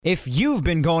If you've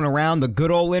been going around the good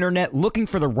old internet looking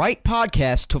for the right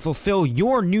podcast to fulfill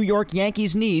your New York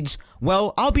Yankees needs,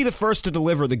 well, I'll be the first to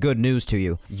deliver the good news to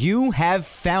you. You have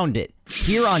found it.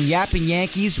 Here on Yapping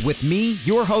Yankees with me,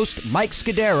 your host, Mike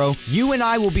Scudero, you and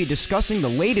I will be discussing the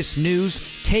latest news,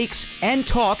 takes, and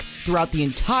talk throughout the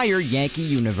entire Yankee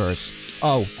universe.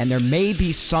 Oh, and there may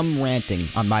be some ranting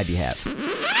on my behalf.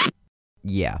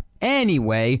 Yeah.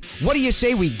 Anyway, what do you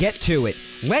say we get to it?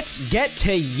 Let's get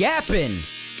to yapping!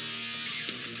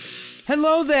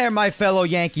 Hello there, my fellow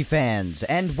Yankee fans,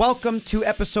 and welcome to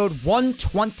episode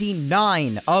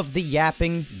 129 of the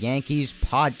Yapping Yankees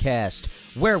podcast,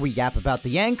 where we yap about the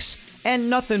Yanks and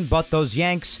nothing but those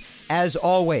Yanks. As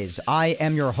always, I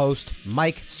am your host,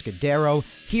 Mike Scudero,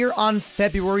 here on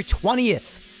February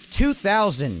 20th,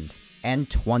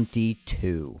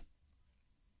 2022.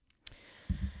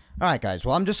 Alright guys,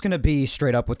 well I'm just going to be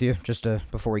straight up with you,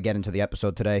 before we get into the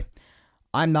episode today.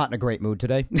 I'm not in a great mood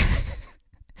today.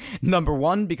 Number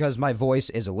one, because my voice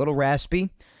is a little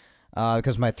raspy,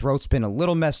 because my throat's been a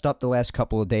little messed up the last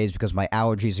couple of days because my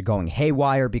allergies are going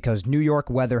haywire because New York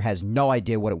weather has no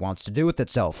idea what it wants to do with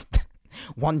itself.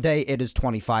 One day it is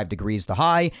 25 degrees the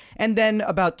high, and then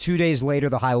about 2 days later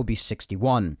the high will be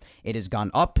 61. It has gone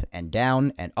up and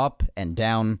down and up and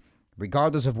down.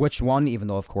 Regardless of which one, even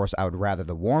though of course I would rather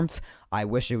the warmth, I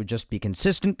wish it would just be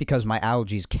consistent because my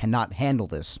allergies cannot handle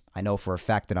this. I know for a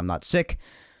fact that I'm not sick,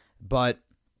 but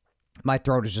my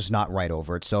throat is just not right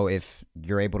over it. So if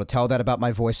you're able to tell that about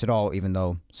my voice at all, even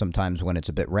though sometimes when it's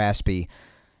a bit raspy,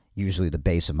 usually the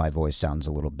bass of my voice sounds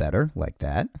a little better, like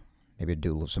that. Maybe I'd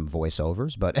do some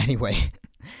voiceovers, but anyway.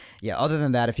 Yeah, other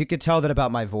than that, if you could tell that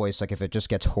about my voice, like if it just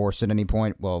gets hoarse at any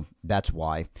point, well, that's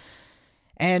why.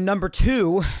 And number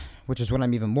two, which is what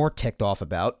I'm even more ticked off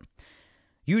about,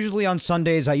 usually on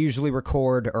Sundays, I usually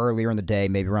record earlier in the day,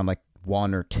 maybe around like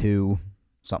 1 or 2,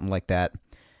 something like that.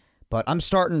 But I'm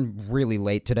starting really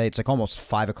late today. It's like almost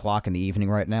 5 o'clock in the evening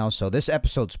right now, so this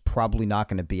episode's probably not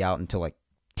going to be out until like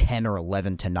 10 or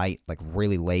 11 tonight, like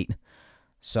really late.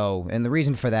 So, and the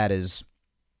reason for that is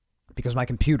because my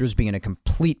computer's being a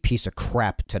complete piece of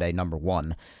crap today, number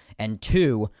one. And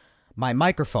two, my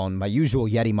microphone, my usual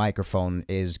Yeti microphone,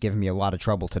 is giving me a lot of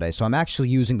trouble today. So I'm actually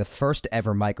using the first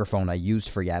ever microphone I used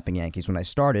for Yapping Yankees when I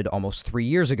started almost 3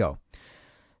 years ago.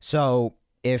 So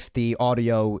if the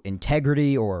audio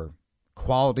integrity or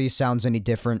quality sounds any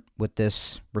different with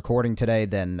this recording today,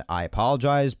 then I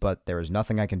apologize, but there is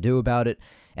nothing I can do about it,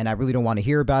 and I really don't want to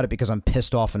hear about it because I'm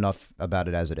pissed off enough about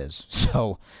it as it is.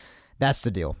 So that's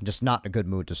the deal. Just not in a good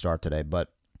mood to start today, but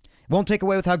it won't take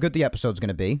away with how good the episode's going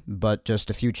to be, but just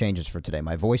a few changes for today.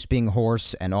 My voice being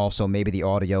hoarse, and also maybe the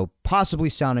audio possibly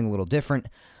sounding a little different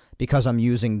because I'm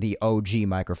using the OG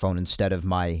microphone instead of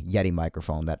my Yeti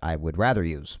microphone that I would rather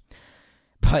use.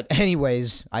 But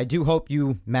anyways, I do hope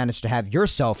you managed to have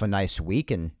yourself a nice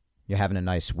week and you're having a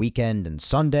nice weekend and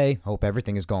Sunday. Hope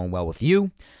everything is going well with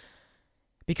you.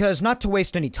 Because not to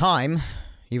waste any time,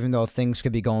 even though things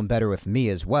could be going better with me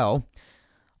as well,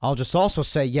 I'll just also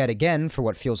say yet again, for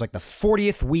what feels like the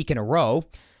 40th week in a row,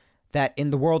 that in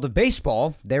the world of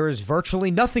baseball, there is virtually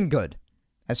nothing good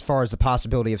as far as the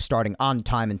possibility of starting on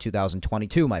time in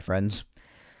 2022, my friends.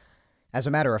 As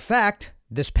a matter of fact,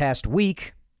 this past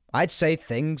week, I'd say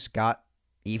things got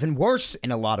even worse in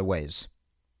a lot of ways,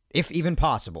 if even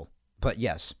possible, but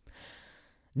yes.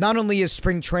 Not only is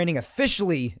spring training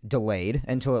officially delayed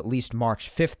until at least March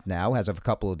 5th now, as of a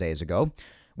couple of days ago,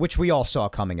 which we all saw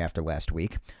coming after last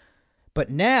week, but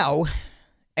now,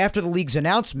 after the league's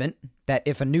announcement that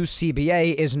if a new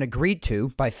CBA isn't agreed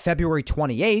to by February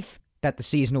 28th, that the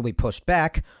season will be pushed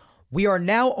back, we are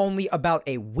now only about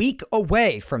a week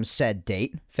away from said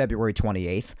date, February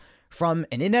 28th, from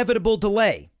an inevitable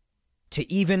delay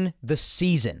to even the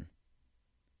season.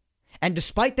 And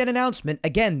despite that announcement,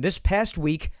 again, this past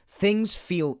week, things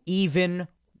feel even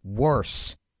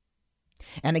worse.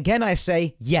 And again, I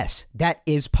say, yes, that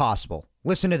is possible.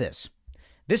 Listen to this.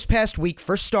 This past week,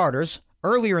 for starters,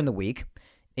 earlier in the week,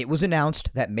 it was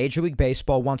announced that Major League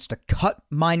Baseball wants to cut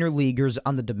minor leaguers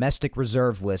on the domestic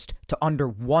reserve list to under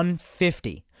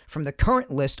 150 from the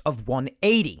current list of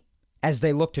 180. As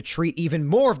they look to treat even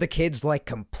more of the kids like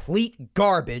complete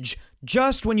garbage,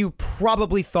 just when you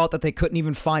probably thought that they couldn't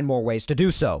even find more ways to do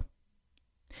so.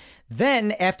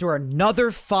 Then, after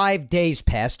another 5 days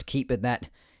passed, keeping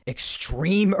that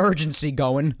extreme urgency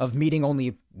going of meeting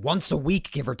only once a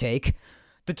week, give or take,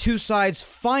 the two sides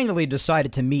finally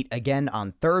decided to meet again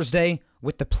on Thursday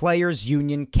with the Players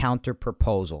Union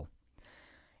counter-proposal.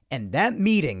 And that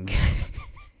meeting...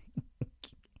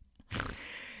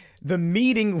 The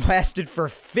meeting lasted for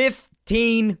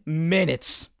 15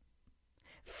 minutes.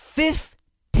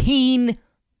 15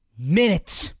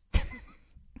 minutes.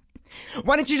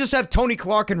 Why don't you just have Tony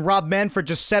Clark and Rob Manfred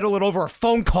just settle it over a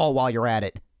phone call while you're at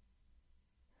it?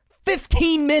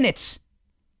 15 minutes!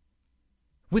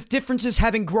 With differences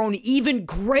having grown even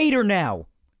greater now.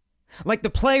 Like the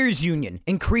Players Union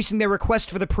increasing their request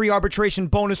for the pre-arbitration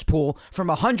bonus pool from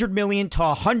 $100 million to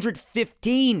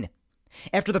 $115,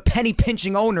 after the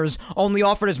penny-pinching owners only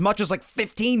offered as much as like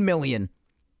 $15 million.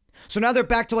 So now they're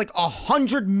back to like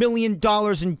 $100 million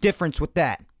in difference with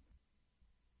that.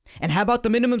 And how about the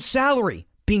minimum salary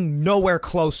being nowhere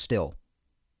close still?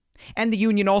 And the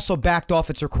union also backed off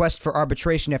its request for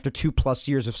arbitration after 2+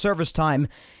 years of service time,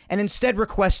 and instead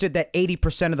requested that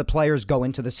 80% of the players go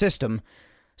into the system.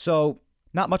 So,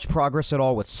 not much progress at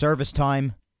all with service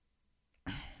time.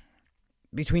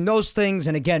 Between those things,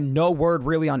 and again, no word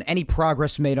really on any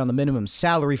progress made on the minimum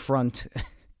salary front.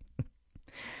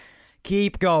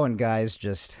 Keep going, guys.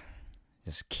 Just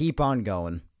keep on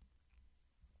going.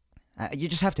 You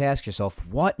just have to ask yourself,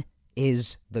 what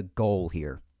is the goal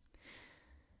here?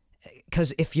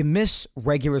 Because if you miss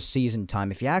regular season time,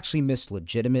 if you actually miss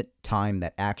legitimate time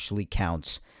that actually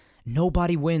counts,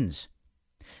 nobody wins.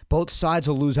 Both sides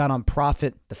will lose out on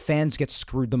profit. The fans get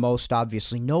screwed the most,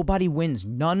 obviously. Nobody wins.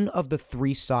 None of the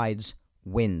three sides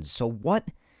wins. So what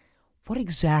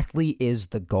exactly is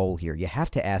the goal here? You have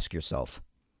to ask yourself.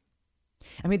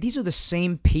 I mean, these are the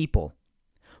same people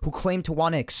who claim to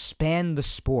want to expand the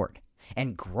sport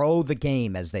and grow the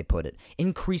game, as they put it,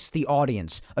 increase the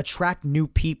audience, attract new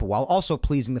people while also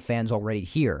pleasing the fans already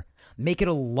here, make it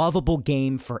a lovable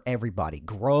game for everybody,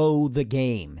 grow the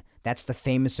game. That's the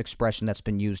famous expression that's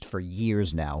been used for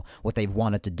years now, what they've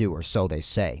wanted to do, or so they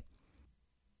say.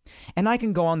 And I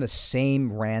can go on the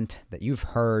same rant that you've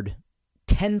heard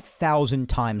 10,000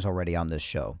 times already on this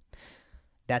show,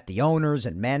 that the owners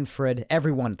and Manfred,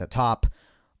 everyone at the top,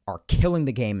 are killing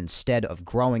the game instead of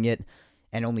growing it,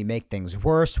 and only make things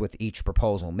worse with each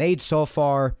proposal made so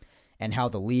far, and how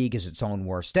the league is its own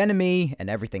worst enemy, and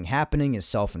everything happening is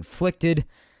self-inflicted.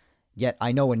 Yet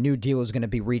I know a new deal is going to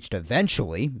be reached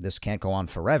eventually. This can't go on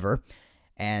forever.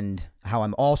 And how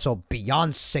I'm also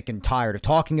beyond sick and tired of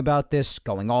talking about this,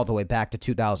 going all the way back to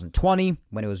 2020,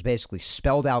 when it was basically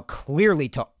spelled out clearly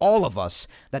to all of us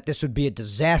that this would be a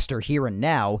disaster here and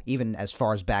now, even as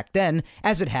far as back then,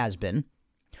 as it has been.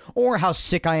 Or how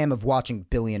sick I am of watching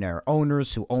billionaire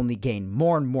owners who only gain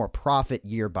more and more profit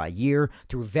year by year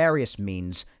through various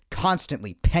means,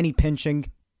 constantly penny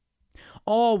pinching.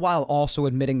 All while also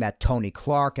admitting that Tony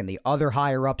Clark and the other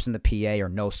higher-ups in the PA are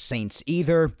no saints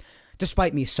either,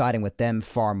 despite me siding with them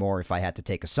far more if I had to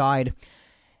take a side.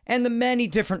 And the many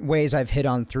different ways I've hit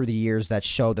on through the years that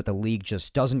show that the league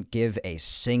just doesn't give a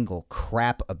single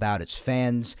crap about its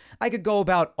fans. I could go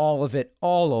about all of it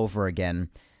all over again.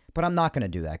 But I'm not going to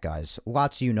do that, guys.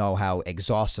 Lots of you know how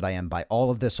exhausted I am by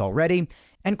all of this already,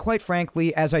 and quite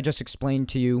frankly, as I just explained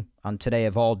to you on today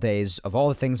of all days, of all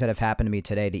the things that have happened to me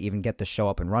today to even get the show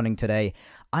up and running today,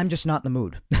 I'm just not in the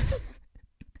mood.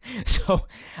 So,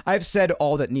 I've said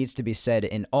all that needs to be said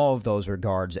in all of those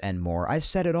regards and more. I've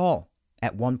said it all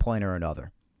at one point or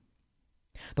another.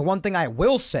 The one thing I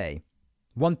will say,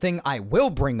 one thing I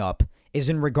will bring up, is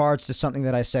in regards to something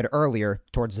that I said earlier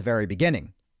towards the very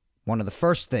beginning. One of the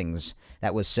first things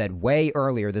that was said way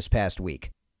earlier this past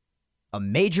week. A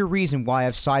major reason why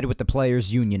I've sided with the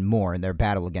Players Union more in their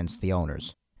battle against the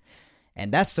owners.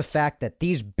 And that's the fact that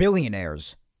these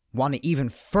billionaires want to even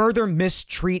further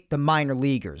mistreat the minor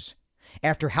leaguers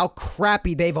after how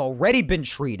crappy they've already been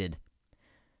treated.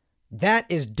 That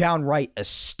is downright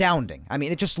astounding. I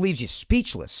mean, it just leaves you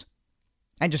speechless.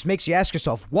 And just makes you ask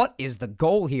yourself, what is the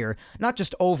goal here? Not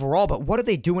just overall, but what are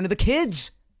they doing to the kids?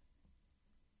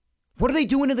 What are they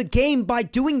doing to the game by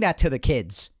doing that to the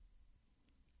kids?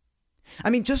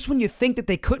 I mean, just when you think that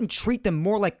they couldn't treat them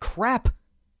more like crap.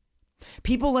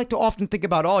 People like to often think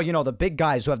about, the big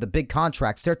guys who have the big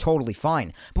contracts, they're totally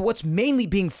fine. But what's mainly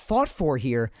being fought for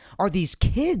here are these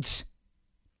kids.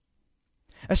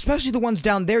 Especially the ones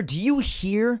down there. Do you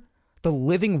hear the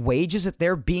living wages that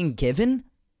they're being given?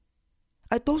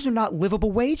 Those are not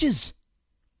livable wages.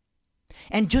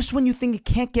 And just when you think it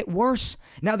can't get worse,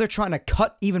 now they're trying to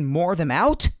cut even more of them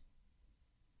out?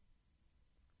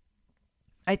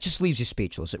 It just leaves you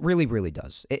speechless. It really, really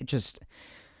does.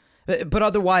 But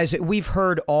otherwise, we've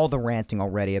heard all the ranting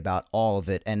already about all of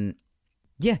it. And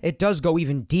yeah, it does go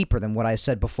even deeper than what I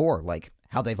said before. Like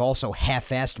how they've also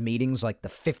half-assed meetings like the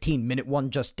 15-minute one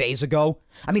just days ago.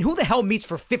 I mean, who the hell meets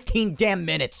for 15 damn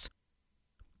minutes?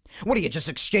 What do you just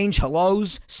exchange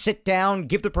hellos, sit down,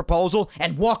 give the proposal,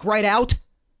 and walk right out?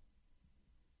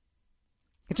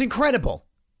 It's incredible.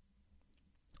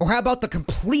 Or how about the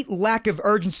complete lack of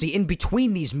urgency in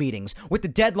between these meetings, with the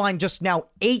deadline just now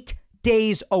 8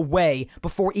 days away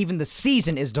before even the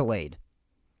season is delayed?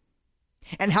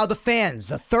 And how the fans,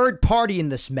 the third party in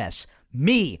this mess,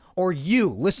 me or you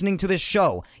listening to this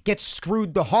show, gets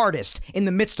screwed the hardest in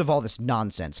the midst of all this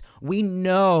nonsense. We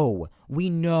know.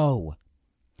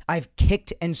 I've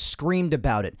kicked and screamed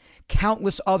about it.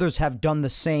 Countless others have done the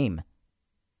same.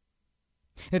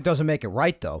 It doesn't make it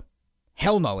right, though.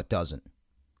 Hell no, it doesn't.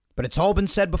 But it's all been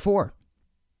said before.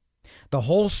 The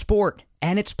whole sport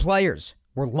and its players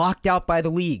were locked out by the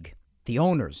league, the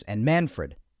owners, and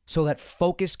Manfred, so that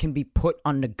focus can be put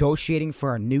on negotiating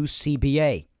for a new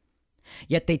CBA.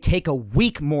 Yet they take a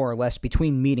week more or less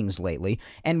between meetings lately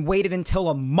and waited until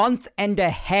a month and a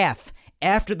half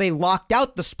after they locked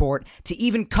out the sport to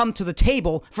even come to the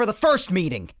table for the first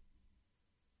meeting.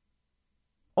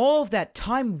 All of that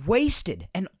time wasted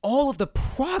and all of the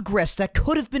progress that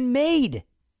could have been made.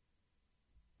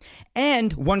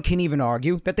 And one can even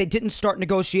argue that they didn't start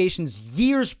negotiations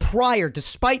years prior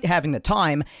despite having the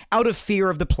time out of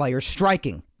fear of the players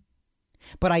striking.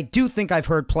 But I do think I've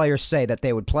heard players say that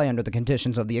they would play under the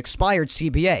conditions of the expired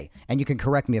CBA, and you can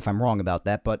correct me if I'm wrong about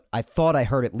that, but I thought I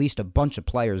heard at least a bunch of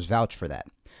players vouch for that.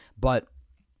 But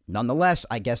nonetheless,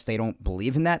 I guess they don't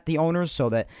believe in that, the owners, so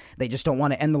that they just don't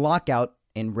want to end the lockout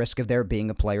in risk of there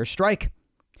being a player strike.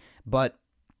 But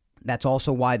that's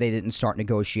also why they didn't start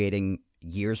negotiating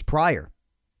years prior,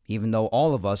 even though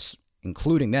all of us,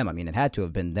 including them, I mean, it had to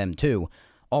have been them too,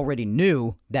 already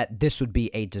knew that this would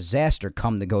be a disaster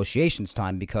come negotiations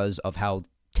time because of how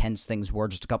tense things were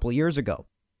just a couple of years ago.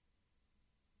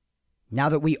 Now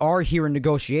that we are here in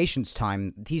negotiations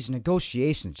time, these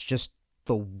negotiations, just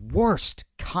the worst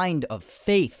kind of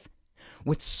faith,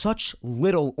 with such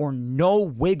little or no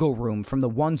wiggle room from the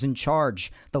ones in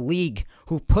charge, the league,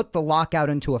 who put the lockout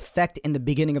into effect in the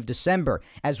beginning of December,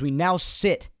 as we now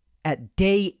sit at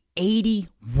day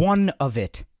 81 of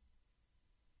it.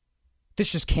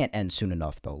 This just can't end soon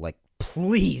enough, though. Like,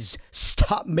 please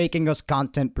stop making us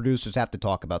content producers have to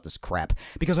talk about this crap,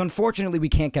 because unfortunately we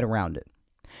can't get around it.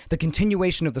 The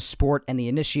continuation of the sport and the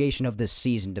initiation of this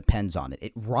season depends on it.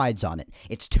 It rides on it.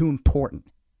 It's too important.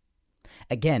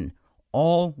 Again,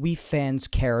 all we fans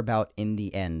care about in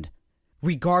the end,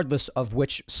 regardless of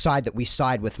which side that we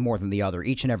side with more than the other,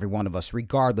 each and every one of us,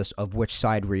 regardless of which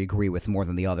side we agree with more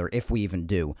than the other, if we even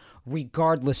do,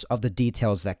 regardless of the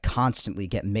details that constantly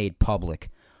get made public,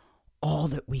 all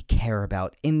that we care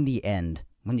about in the end,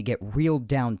 when you get reeled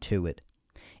down to it,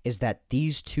 is that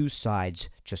these two sides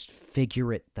just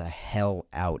figure it the hell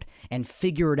out, and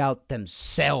figure it out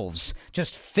themselves.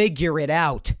 Just figure it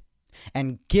out.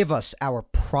 And give us our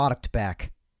product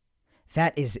back.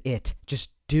 That is it.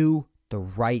 Just do the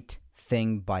right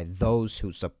thing by those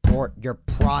who support your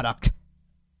product.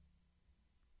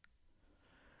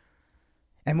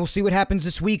 And we'll see what happens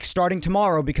this week starting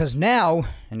tomorrow, because now,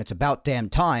 and it's about damn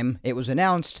time, it was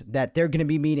announced that they're going to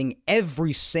be meeting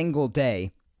every single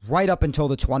day right up until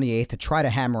the 28th to try to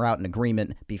hammer out an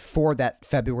agreement before that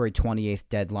February 28th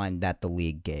deadline that the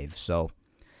league gave. So,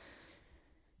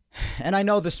 and I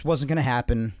know this wasn't going to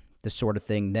happen, this sort of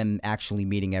thing, them actually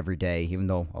meeting every day, even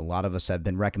though a lot of us have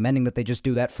been recommending that they just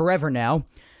do that forever now.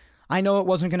 I know it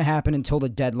wasn't going to happen until the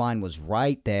deadline was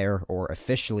right there or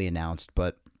officially announced,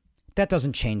 but that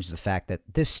doesn't change the fact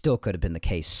that this still could have been the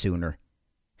case sooner.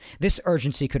 This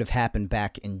urgency could have happened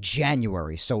back in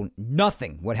January, so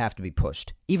nothing would have to be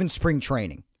pushed, even spring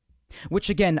training. Which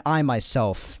again, I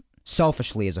myself,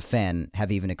 selfishly as a fan,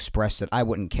 have even expressed that I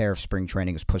wouldn't care if spring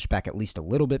training was pushed back at least a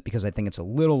little bit, because I think it's a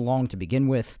little long to begin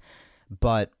with,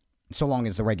 but so long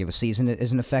as the regular season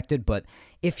isn't affected. But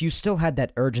if you still had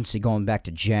that urgency going back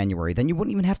to January, then you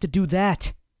wouldn't even have to do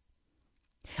that.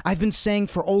 I've been saying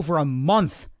for over a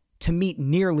month to meet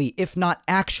nearly, if not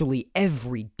actually,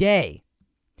 every day.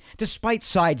 Despite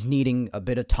sides needing a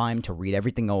bit of time to read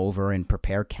everything over and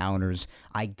prepare counters,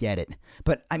 I get it.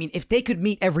 But, I mean, if they could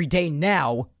meet every day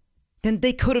now, then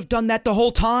they could have done that the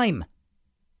whole time.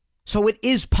 So it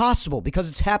is possible, because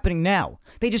it's happening now.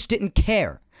 They just didn't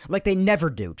care, like they never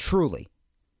do, truly.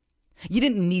 You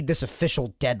didn't need this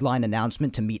official deadline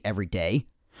announcement to meet every day.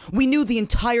 We knew the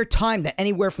entire time that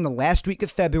anywhere from the last week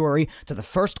of February to the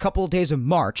first couple of days of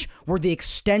March were the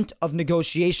extent of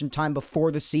negotiation time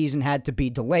before the season had to be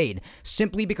delayed,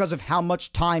 simply because of how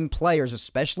much time players,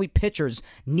 especially pitchers,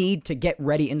 need to get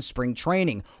ready in spring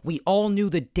training. We all knew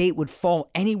the date would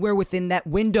fall anywhere within that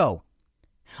window.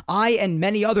 I and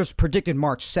many others predicted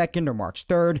March 2nd or March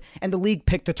 3rd, and the league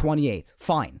picked the 28th.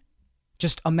 Fine.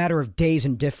 Just a matter of days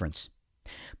in difference.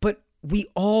 But we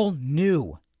all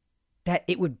knew that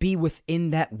it would be within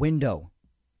that window.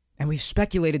 And we've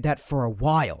speculated that for a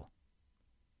while.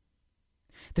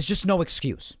 There's just no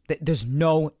excuse. There's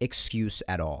no excuse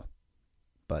at all.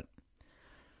 But,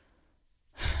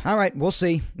 all right, we'll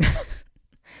see.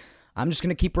 I'm just going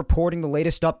to keep reporting the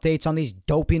latest updates on these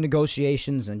dopey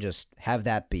negotiations and just have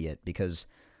that be it. Because,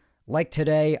 like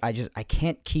today, I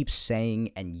can't keep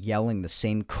saying and yelling the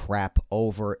same crap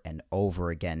over and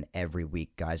over again every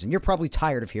week, guys. And you're probably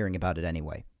tired of hearing about it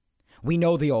anyway. We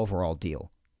know the overall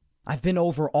deal. I've been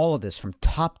over all of this from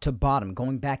top to bottom,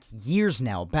 going back years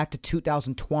now, back to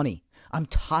 2020. I'm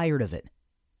tired of it.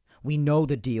 We know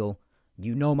the deal.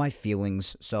 You know my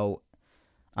feelings, so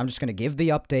I'm just going to give the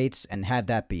updates and have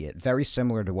that be it. Very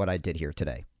similar to what I did here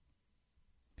today.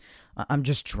 I'm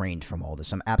just drained from all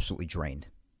this. I'm absolutely drained.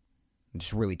 I'm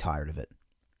just really tired of it.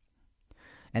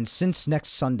 And since next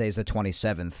Sunday's the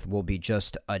 27th, we'll be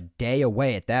just a day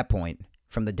away at that point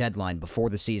from the deadline before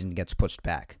the season gets pushed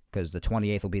back, because the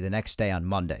 28th will be the next day on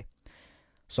Monday.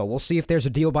 So we'll see if there's a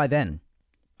deal by then,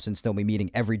 since they'll be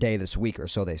meeting every day this week, or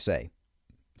so they say.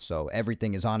 So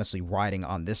everything is honestly riding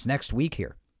on this next week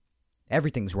here.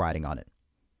 Everything's riding on it.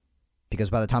 Because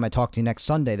by the time I talk to you next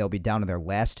Sunday, they'll be down to their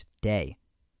last day,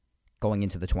 going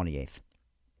into the 28th.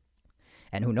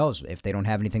 And who knows, if they don't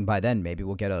have anything by then, maybe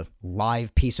we'll get a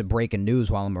live piece of breaking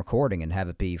news while I'm recording and have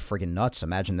it be friggin' nuts.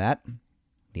 Imagine that.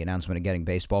 The announcement of getting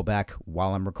baseball back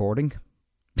while I'm recording.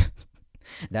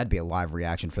 That'd be a live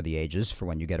reaction for the ages for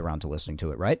when you get around to listening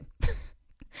to it, right?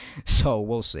 So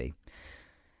we'll see.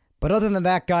 But other than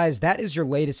that, guys, that is your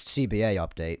latest CBA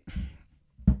update.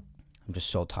 I'm just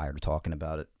so tired of talking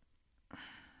about it.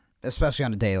 Especially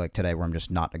on a day like today where I'm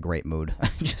just not in a great mood.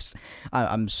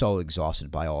 I'm so exhausted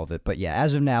by all of it. But yeah,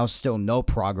 as of now, still no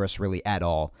progress really at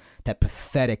all. That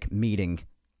pathetic meeting,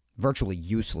 virtually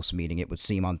useless meeting it would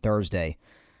seem on Thursday,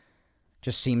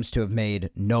 just seems to have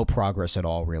made no progress at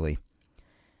all, really.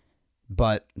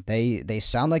 But they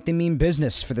sound like they mean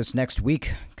business for this next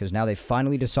week, because now they've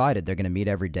finally decided they're going to meet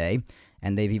every day,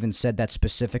 and they've even said that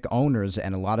specific owners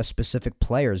and a lot of specific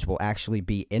players will actually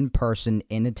be in person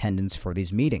in attendance for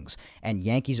these meetings, and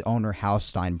Yankees owner Hal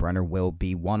Steinbrenner will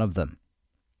be one of them.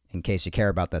 In case you care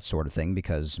about that sort of thing,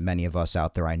 because many of us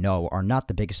out there I know are not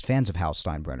the biggest fans of Hal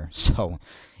Steinbrenner. So,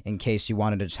 in case you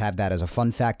wanted to just have that as a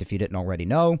fun fact if you didn't already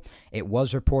know, it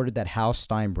was reported that Hal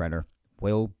Steinbrenner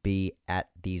will be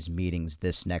at these meetings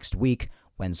this next week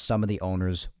when some of the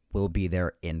owners will be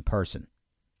there in person.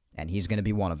 And he's going to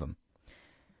be one of them.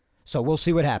 So we'll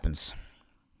see what happens.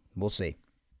 We'll see.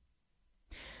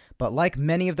 But like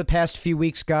many of the past few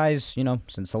weeks, guys,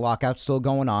 since the lockout's still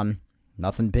going on,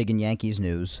 nothing big in Yankees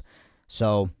news.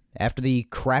 So after the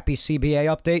crappy CBA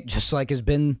update, just like has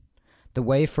been the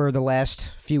way for the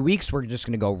last few weeks, we're just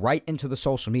going to go right into the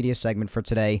social media segment for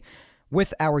today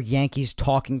with our Yankees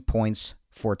talking points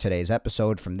for today's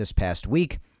episode from this past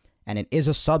week. And it is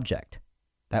a subject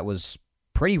that was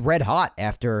pretty red hot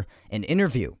after an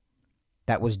interview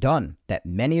that was done that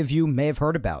many of you may have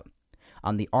heard about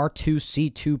on the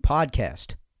R2C2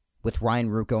 podcast with Ryan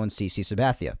Ruocco and CC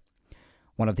Sabathia.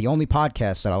 One of the only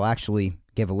podcasts that I'll actually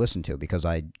give a listen to, because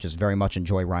I just very much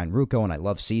enjoy Ryan Ruocco and I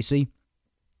love CC,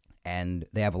 and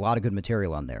they have a lot of good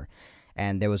material on there.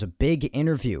 And there was a big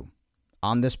interview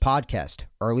on this podcast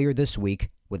earlier this week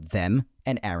with them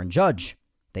and Aaron Judge.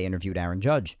 They interviewed Aaron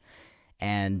Judge,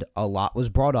 and a lot was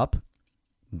brought up.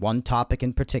 One topic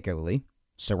in particularly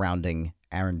surrounding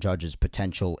Aaron Judge's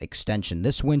potential extension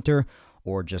this winter,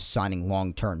 or just signing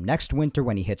long-term next winter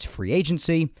when he hits free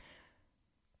agency.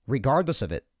 Regardless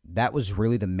of it, that was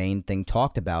really the main thing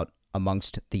talked about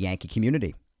amongst the Yankee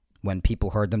community when people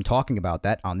heard them talking about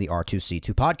that on the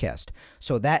R2C2 podcast.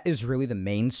 So that is really the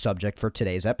main subject for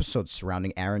today's episode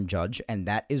surrounding Aaron Judge, and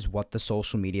that is what the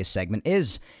social media segment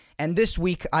is. And this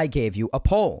week, I gave you a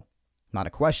poll. Not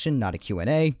a question, not a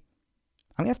Q&A.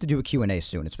 I'm going to have to do a Q&A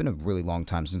soon. It's been a really long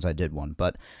time since I did one.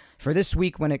 But for this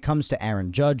week, when it comes to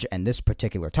Aaron Judge and this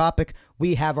particular topic,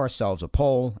 we have ourselves a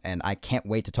poll, and I can't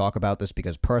wait to talk about this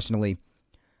because personally,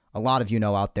 a lot of you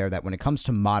know out there that when it comes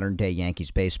to modern-day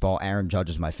Yankees baseball, Aaron Judge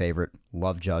is my favorite.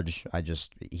 Love Judge.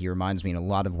 He reminds me in a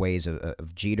lot of ways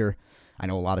of Jeter. I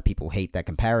know a lot of people hate that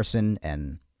comparison,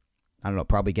 and I don't know,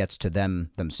 probably gets to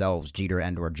them themselves, Jeter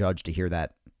and or Judge, to hear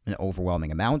that an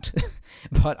overwhelming amount.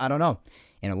 But I don't know.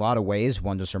 In a lot of ways,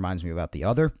 one just reminds me about the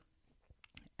other.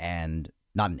 And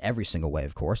not in every single way,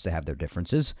 of course. They have their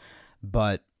differences.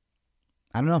 But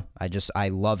I don't know. I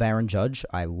love Aaron Judge.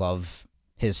 I love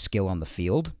his skill on the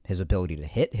field, his ability to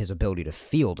hit, his ability to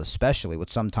field, especially, which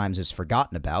sometimes is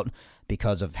forgotten about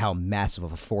because of how massive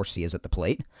of a force he is at the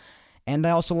plate. And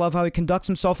I also love how he conducts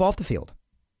himself off the field.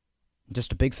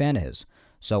 Just a big fan of his.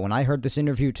 So when I heard this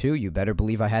interview too, you better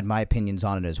believe I had my opinions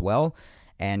on it as well.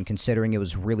 And considering it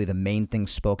was really the main thing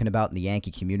spoken about in the Yankee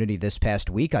community this past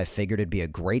week, I figured it'd be a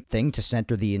great thing to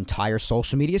center the entire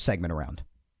social media segment around.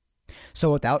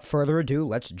 So without further ado,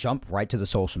 let's jump right to the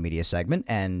social media segment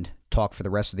and talk for the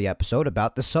rest of the episode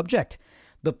about the subject.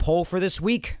 The poll for this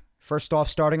week, first off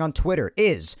starting on Twitter,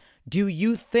 is: do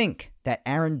you think that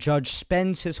Aaron Judge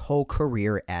spends his whole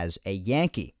career as a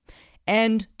Yankee?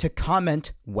 And to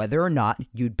comment whether or not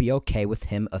you'd be okay with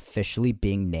him officially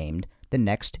being named the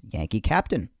next Yankee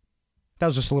captain. That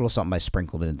was just a little something I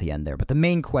sprinkled in at the end there. But the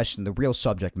main question, the real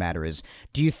subject matter is,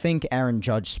 do you think Aaron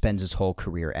Judge spends his whole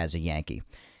career as a Yankee?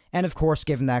 And of course,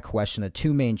 given that question, the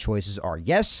two main choices are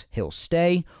yes, he'll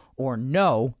stay, or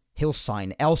no, he'll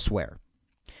sign elsewhere.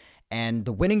 And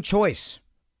the winning choice,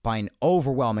 by an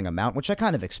overwhelming amount, which I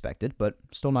kind of expected, but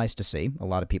still nice to see. A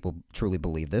lot of people truly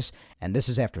believe this. And this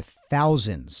is after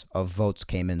thousands of votes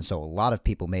came in, so a lot of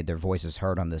people made their voices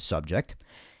heard on this subject.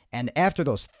 And after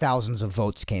those thousands of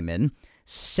votes came in,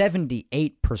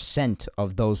 78%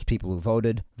 of those people who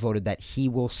voted that he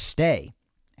will stay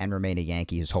and remain a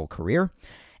Yankee his whole career.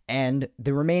 And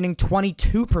the remaining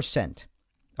 22%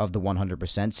 of the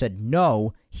 100% said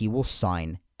no, he will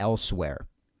sign elsewhere.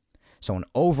 So an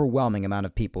overwhelming amount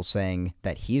of people saying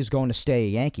that he is going to stay a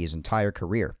Yankee his entire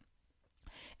career.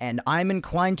 And I'm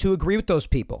inclined to agree with those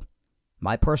people.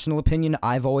 My personal opinion,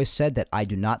 I've always said that I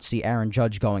do not see Aaron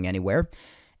Judge going anywhere.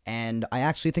 And I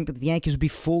actually think that the Yankees would be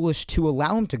foolish to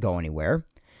allow him to go anywhere.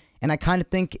 And I kind of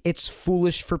think it's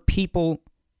foolish for people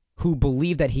who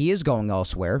believe that he is going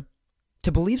elsewhere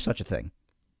to believe such a thing.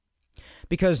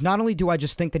 Because not only do I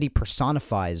just think that he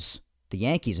personifies the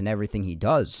Yankees in everything he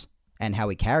does and how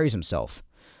he carries himself,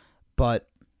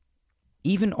 but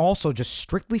even also just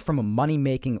strictly from a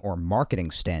money-making or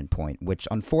marketing standpoint, which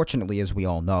unfortunately, as we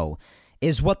all know,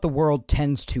 is what the world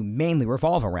tends to mainly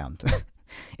revolve around.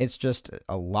 It's just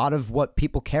a lot of what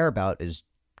people care about is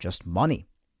just money,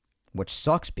 which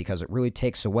sucks because it really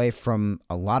takes away from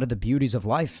a lot of the beauties of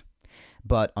life.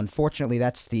 But unfortunately,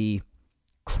 that's the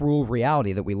cruel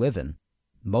reality that we live in.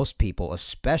 Most people,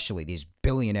 especially these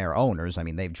billionaire owners, I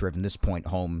mean, they've driven this point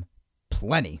home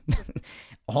plenty.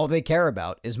 All they care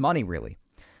about is money, really.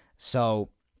 So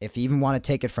if you even want to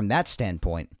take it from that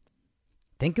standpoint,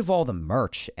 think of all the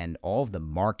merch and all of the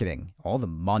marketing, all the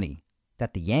money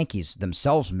that the Yankees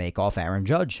themselves make off Aaron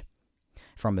Judge.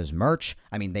 From his merch,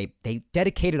 I mean, they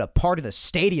dedicated a part of the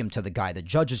stadium to the guy, the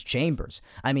Judge's Chambers.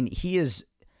 I mean, he is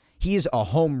a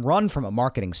home run from a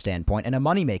marketing standpoint and a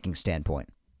money-making standpoint.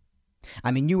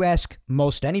 I mean, you ask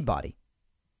most anybody.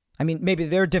 I mean, maybe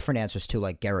there are different answers too,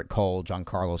 like Garrett Cole,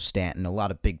 Giancarlo Stanton, a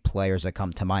lot of big players that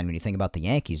come to mind when you think about the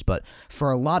Yankees. But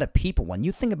for a lot of people, when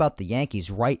you think about the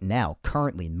Yankees right now,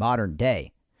 currently, modern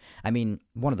day, I mean,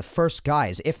 one of the first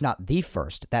guys, if not the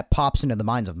first, that pops into the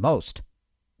minds of most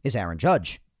is Aaron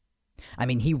Judge. I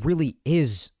mean, he really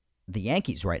is the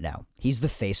Yankees right now. He's the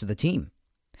face of the team.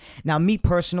 Now, me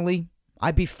personally,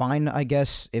 I'd be fine, I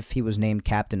guess, if he was named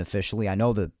captain officially. I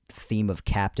know the theme of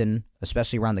captain,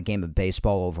 especially around the game of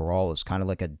baseball overall, is kind of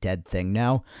like a dead thing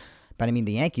now. But I mean,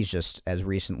 the Yankees just as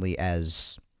recently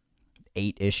as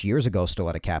 8-ish years ago still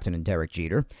had a captain in Derek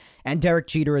Jeter. And Derek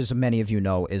Jeter, as many of you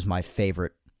know, is my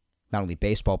favorite, not only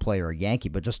baseball player or Yankee,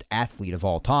 but just athlete of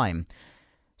all time.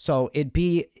 So it'd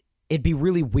be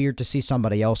really weird to see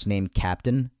somebody else named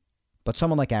captain. But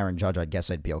someone like Aaron Judge, I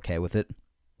guess I'd be okay with it.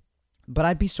 But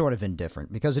I'd be sort of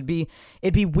indifferent because it'd be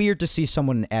weird to see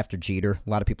someone after Jeter. A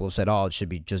lot of people have said, oh, it should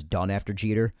be just done after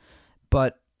Jeter.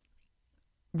 But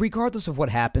regardless of what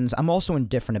happens, I'm also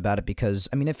indifferent about it because,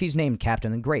 I mean, if he's named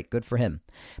captain, then great, good for him.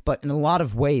 But in a lot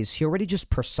of ways, he already just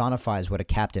personifies what a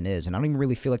captain is, and I don't even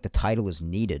really feel like the title is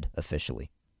needed officially.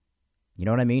 You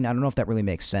know what I mean? I don't know if that really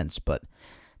makes sense, but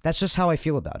that's just how I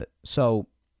feel about it. So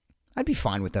I'd be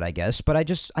fine with it, I guess, but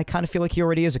I kind of feel like he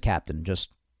already is a captain,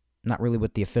 just not really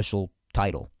with the official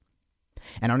title.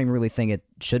 And I don't even really think it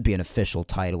should be an official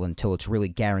title until it's really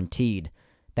guaranteed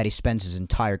that he spends his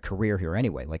entire career here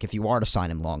anyway. Like if you are to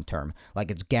sign him long term,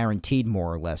 like it's guaranteed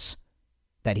more or less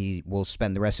that he will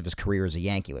spend the rest of his career as a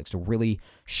Yankee. Like it's a really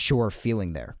sure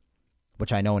feeling there,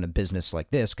 which I know in a business like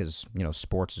this, because, you know,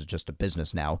 sports is just a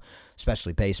business now,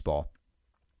 especially baseball.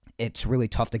 It's really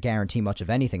tough to guarantee much of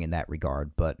anything in that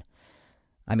regard, but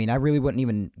I mean, I really wouldn't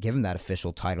even give him that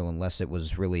official title unless it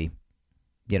was really,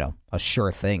 you know, a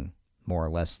sure thing, more or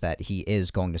less, that he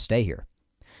is going to stay here.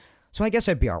 So I guess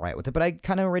I'd be all right with it, but I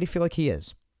kind of already feel like he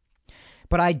is.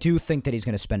 But I do think that he's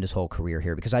going to spend his whole career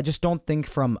here because I just don't think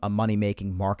from a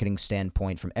money-making marketing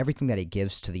standpoint, from everything that he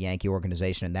gives to the Yankee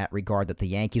organization in that regard, that the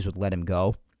Yankees would let him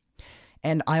go.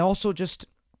 And I also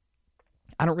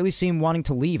I don't really see him wanting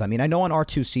to leave. I mean, I know on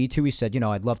R2C2 he said,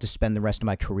 I'd love to spend the rest of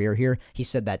my career here. He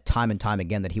said that time and time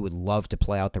again that he would love to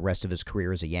play out the rest of his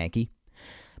career as a Yankee.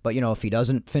 But, if he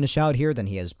doesn't finish out here, then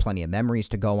he has plenty of memories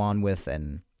to go on with.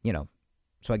 And,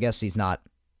 so I guess he's not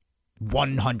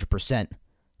 100%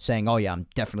 saying, oh, yeah, I'm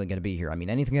definitely going to be here. I mean,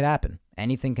 anything can happen.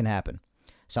 Anything can happen.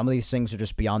 Some of these things are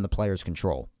just beyond the player's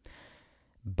control.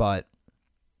 But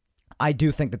I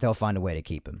do think that they'll find a way to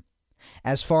keep him.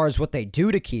 As far as what they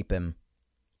do to keep him,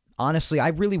 honestly, I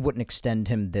really wouldn't extend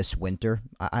him this winter.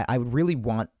 I would really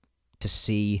want to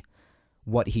see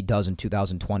what he does in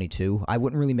 2022. I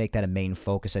wouldn't really make that a main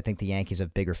focus. I think the Yankees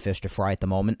have bigger fish to fry at the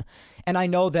moment. And I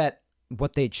know that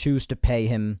what they choose to pay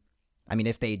him, I mean,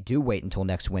 if they do wait until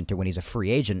next winter when he's a free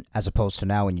agent, as opposed to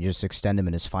now when you just extend him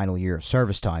in his final year of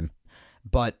service time.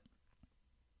 But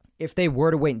if they were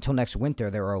to wait until next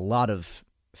winter, there are a lot of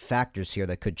factors here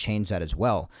that could change that as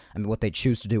well. I mean, what they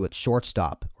choose to do at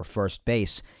shortstop or first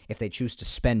base, if they choose to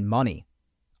spend money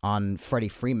on Freddie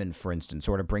Freeman, for instance,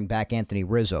 or to bring back Anthony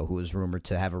Rizzo, who is rumored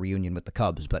to have a reunion with the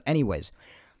Cubs. But anyways,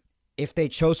 if they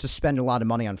chose to spend a lot of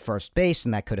money on first base,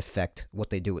 and that could affect what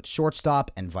they do at shortstop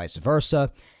and vice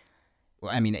versa.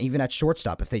 I mean, even at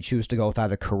shortstop, if they choose to go with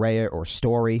either Correa or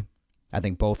Story, I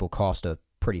think both will cost a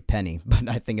pretty penny, but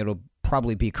I think it'll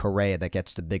probably be Correa that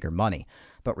gets the bigger money.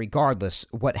 But regardless,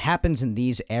 what happens in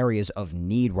these areas of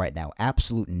need right now,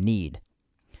 absolute need,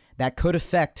 that could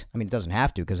affect, I mean, it doesn't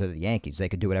have to because they're the Yankees. They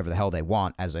could do whatever the hell they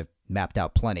want, as I've mapped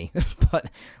out plenty, but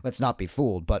let's not be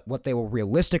fooled. But what they will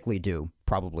realistically do,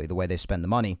 probably the way they spend the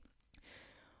money,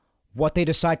 what they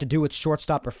decide to do with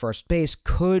shortstop or first base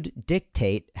could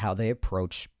dictate how they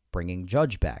approach bringing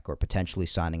Judge back or potentially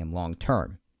signing him long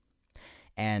term.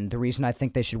 And the reason I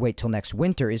think they should wait till next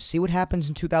winter is see what happens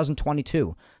in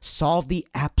 2022. Solve the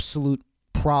absolute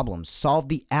problems. Solve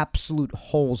the absolute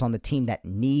holes on the team that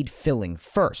need filling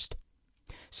first.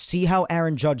 See how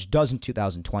Aaron Judge does in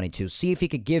 2022. See if he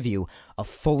could give you a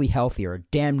fully healthy or a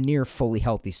damn near fully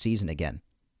healthy season again.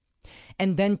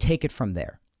 And then take it from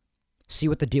there. See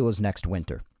what the deal is next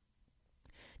winter.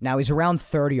 Now, he's around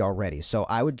 30 already, so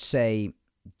I would say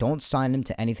don't sign him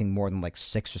to anything more than like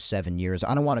 6 or 7 years.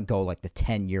 I don't want to go like the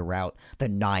 10-year route, the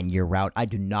 9-year route. I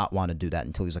do not want to do that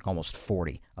until he's like almost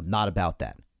 40. I'm not about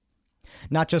that.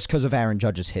 Not just because of Aaron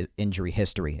Judge's injury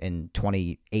history in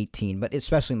 2018, but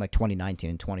especially in like 2019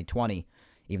 and 2020,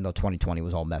 even though 2020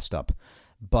 was all messed up.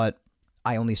 But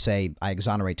I only say I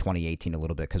exonerate 2018 a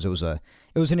little bit because it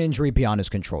was an injury beyond his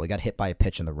control. He got hit by a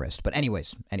pitch in the wrist. But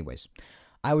anyways,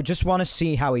 I would just want to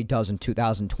see how he does in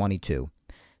 2022.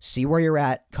 See where you're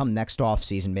at come next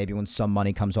offseason, maybe when some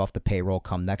money comes off the payroll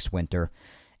come next winter.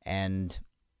 And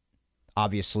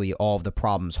obviously all of the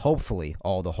problems, hopefully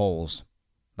all the holes,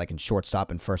 like in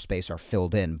shortstop and first base, are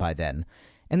filled in by then.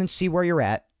 And then see where you're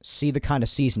at, see the kind of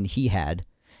season he had,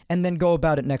 and then go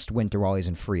about it next winter while he's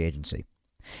in free agency.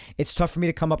 It's tough for me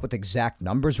to come up with exact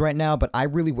numbers right now, but I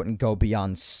really wouldn't go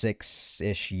beyond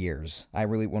 6-ish years. I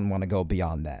really wouldn't want to go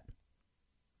beyond that.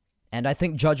 And I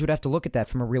think Judge would have to look at that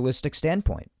from a realistic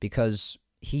standpoint because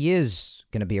he is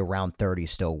going to be around 30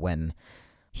 still when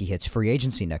he hits free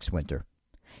agency next winter.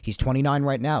 He's 29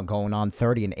 right now, going on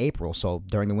 30 in April, so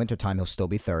during the wintertime he'll still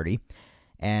be 30.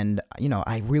 And,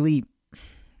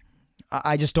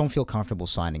 I just don't feel comfortable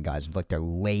signing guys like they're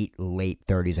late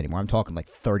 30s anymore. I'm talking like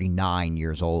 39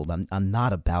 years old. I'm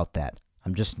not about that.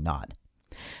 I'm just not.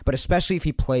 But especially if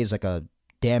he plays like a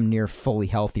damn near fully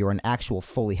healthy or an actual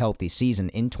fully healthy season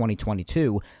in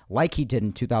 2022 like he did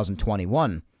in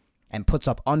 2021 and puts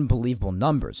up unbelievable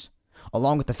numbers,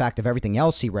 along with the fact of everything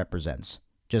else he represents.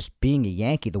 Just being a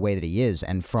Yankee the way that he is,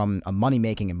 and from a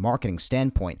money-making and marketing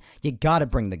standpoint, you got to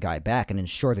bring the guy back and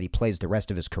ensure that he plays the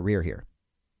rest of his career here.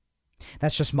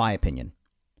 That's just my opinion.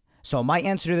 So my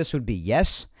answer to this would be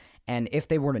yes, and if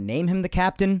they were to name him the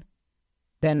captain,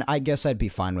 then I guess I'd be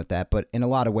fine with that. But in a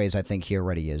lot of ways, I think he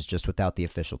already is, just without the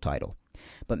official title.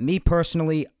 But me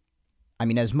personally, I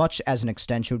mean, as much as an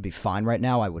extension would be fine right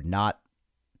now, I would not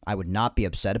be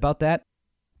upset about that,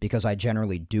 because I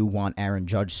generally do want Aaron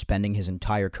Judge spending his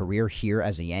entire career here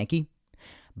as a Yankee.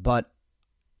 But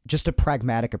just a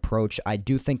pragmatic approach, I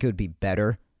do think it would be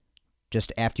better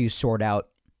just after you sort out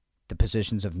the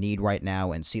positions of need right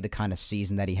now and see the kind of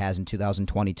season that he has in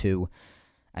 2022.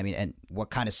 I mean, and what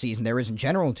kind of season there is in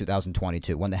general in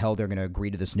 2022. When the hell they're going to agree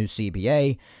to this new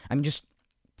CBA. I mean, just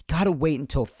got to wait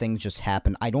until things just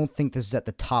happen. I don't think this is at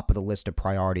the top of the list of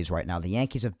priorities right now. The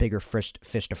Yankees have bigger fish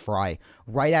to fry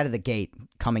right out of the gate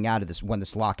coming out of this when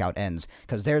this lockout ends,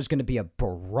 because there's going to be a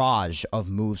barrage of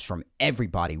moves from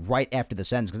everybody right after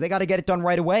this ends, because they got to get it done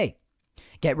right away.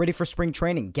 Get ready for spring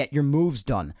training. Get your moves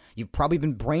done. You've probably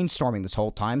been brainstorming this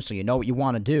whole time, so you know what you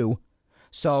want to do.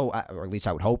 So, or at least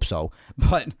I would hope so.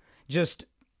 But just,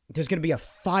 there's going to be a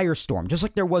firestorm, just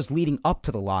like there was leading up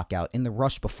to the lockout, in the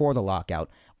rush before the lockout.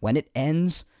 When it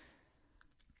ends,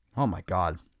 oh my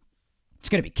God, it's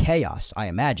going to be chaos, I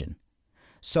imagine.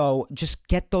 So just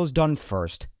get those done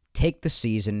first. Take the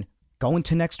season, go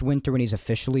into next winter when he's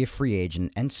officially a free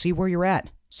agent, and see where you're at.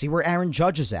 See where Aaron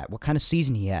Judge is at, what kind of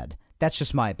season he had. That's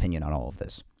just my opinion on all of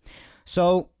this.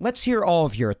 So let's hear all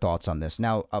of your thoughts on this.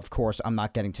 Now, of course, I'm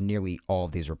not getting to nearly all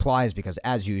of these replies because,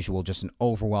 as usual, just an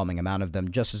overwhelming amount of them,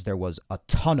 just as there was a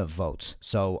ton of votes.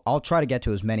 So I'll try to get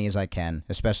to as many as I can,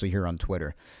 especially here on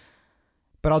Twitter.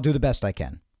 But I'll do the best I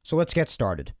can. So let's get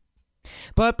started.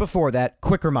 But before that,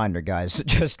 quick reminder, guys.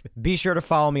 Just be sure to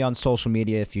follow me on social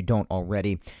media if you don't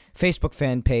already. Facebook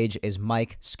fan page is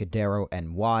Mike Scudero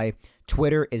NY.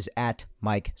 Twitter is at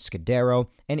Mike Scudero.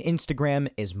 And Instagram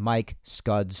is Mike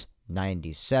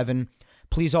Scuds97.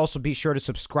 Please also be sure to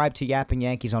subscribe to Yapping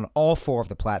Yankees on all 4 of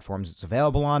the platforms it's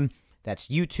available on. That's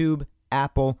YouTube,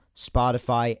 Apple,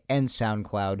 Spotify, and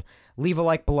SoundCloud. Leave a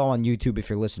like below on YouTube if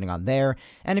you're listening on there.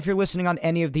 And if you're listening on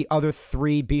any of the other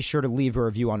 3, be sure to leave a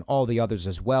review on all the others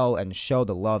as well and show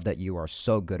the love that you are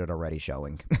so good at already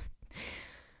showing.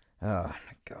 Oh,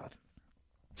 my God.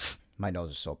 My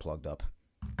nose is so plugged up.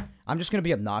 I'm just going to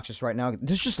be obnoxious right now.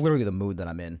 This is just literally the mood that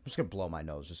I'm in. I'm just going to blow my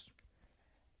nose.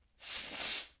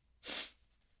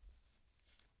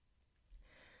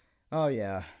 Oh,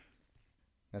 yeah.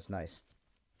 That's nice.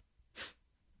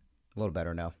 A little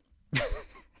better now.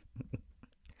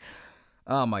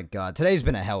 Oh my God. Today's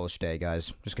been a hellish day,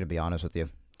 guys. Just going to be honest with you.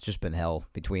 It's just been hell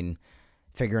between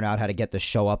figuring out how to get the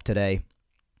show up today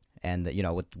and,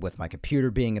 with my computer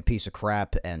being a piece of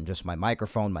crap and just my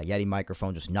microphone, my Yeti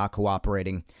microphone, just not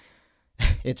cooperating.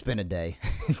 It's been a day.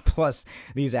 Plus,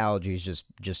 these allergies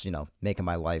just making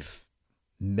my life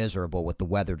miserable with the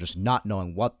weather, just not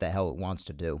knowing what the hell it wants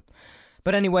to do.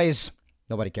 But anyways,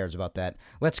 nobody cares about that.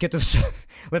 Let's get to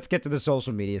the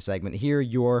social media segment. Here are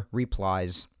your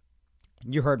replies.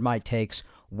 You heard my takes.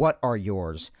 What are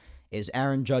yours? Is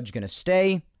Aaron Judge going to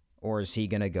stay or is he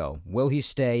going to go? Will he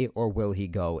stay or will he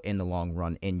go in the long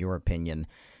run, in your opinion?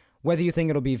 Whether you think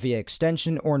it'll be via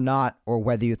extension or not, or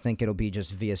whether you think it'll be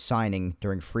just via signing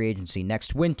during free agency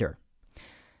next winter.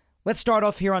 Let's start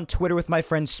off here on Twitter with my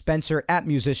friend Spencer at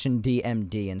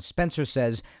MusicianDMD, and Spencer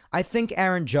says, I think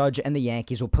Aaron Judge and the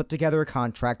Yankees will put together a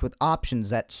contract with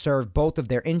options that serve both of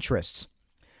their interests.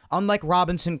 Unlike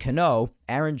Robinson Cano,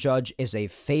 Aaron Judge is a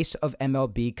face of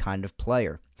MLB kind of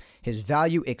player. His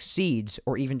value exceeds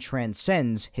or even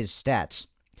transcends his stats.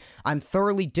 I'm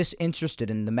thoroughly disinterested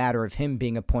in the matter of him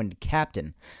being appointed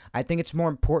captain. I think it's more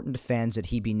important to fans that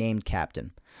he be named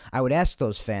captain. I would ask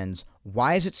those fans,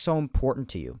 why is it so important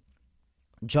to you?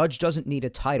 Judge doesn't need a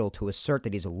title to assert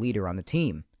that he's a leader on the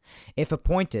team. If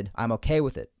appointed, I'm okay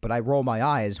with it, but I roll my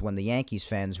eyes when the Yankees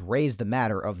fans raise the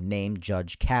matter of name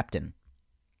Judge captain.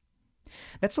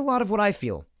 That's a lot of what I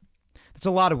feel.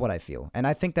 And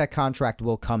I think that contract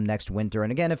will come next winter.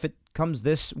 And again, if it comes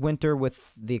this winter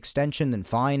with the extension, then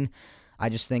fine. I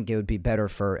just think it would be better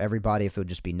for everybody if it would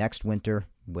just be next winter,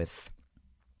 with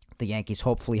the Yankees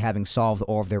hopefully having solved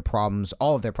all of their problems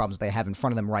they have in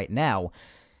front of them right now,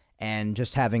 and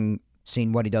just having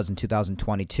seen what he does in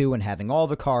 2022 and having all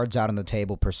the cards out on the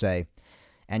table, per se,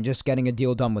 and just getting a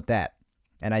deal done with that.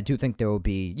 And I do think there will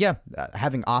be,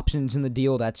 having options in the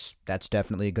deal, that's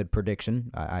definitely a good prediction.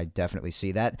 I definitely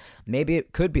see that. Maybe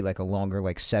it could be like a longer,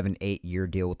 7-8 year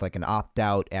deal with like an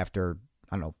opt-out after,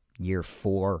 I don't know, year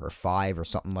 4 or 5 or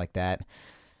something like that.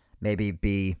 Maybe it'd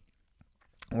be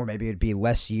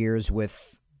less years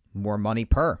with more money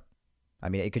per. I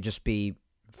mean, it could just be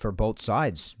for both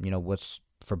sides, what's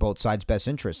for both sides' best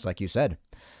interests, like you said.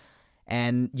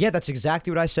 And yeah, that's exactly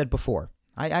what I said before.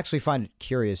 I actually find it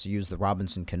curious to use the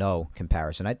Robinson Cano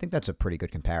comparison. I think that's a pretty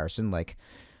good comparison. Like,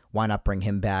 why not bring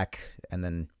him back, and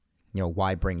then,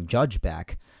 why bring Judge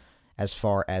back, as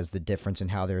far as the difference in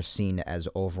how they're seen as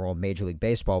overall Major League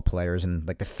Baseball players and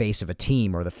like the face of a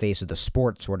team or the face of the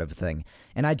sport sort of thing.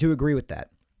 And I do agree with that.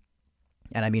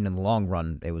 And I mean, in the long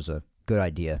run, it was a good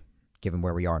idea, given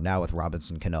where we are now with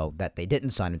Robinson Cano, that they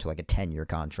didn't sign him to like a 10-year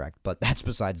contract. But that's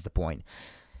besides the point.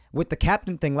 With the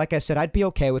captain thing, like I said, I'd be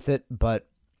okay with it, but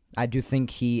I do think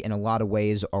he, in a lot of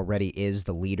ways, already is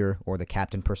the leader or the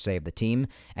captain, per se, of the team.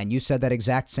 And you said that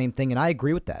exact same thing, and I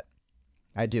agree with that.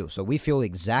 I do. So we feel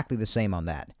exactly the same on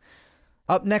that.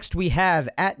 Up next, we have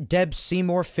at Deb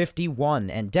Seymour 51,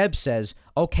 and Deb says,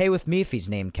 okay with me if he's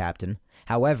named captain,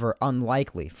 however,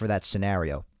 unlikely for that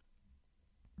scenario.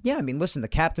 Yeah, I mean, listen, the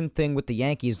captain thing with the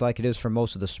Yankees, like it is for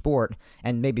most of the sport,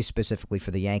 and maybe specifically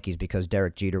for the Yankees because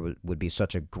Derek Jeter would be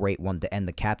such a great one to end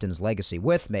the captain's legacy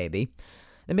with, maybe.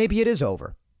 then maybe it is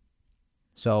over.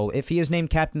 So if he is named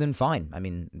captain, then fine. I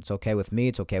mean, it's okay with me.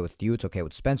 It's okay with you. It's okay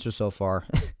with Spencer so far.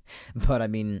 But I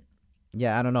mean,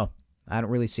 yeah, I don't know. I don't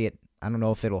really see it. I don't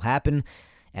know if it'll happen.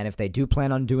 And if they do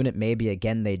plan on doing it, maybe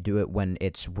again they do it when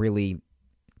it's really,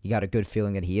 you got a good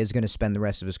feeling that he is going to spend the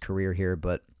rest of his career here,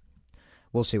 but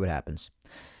we'll see what happens.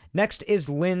 Next is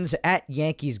Lynn's at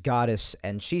Yankees Goddess,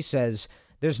 and she says,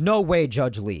 there's no way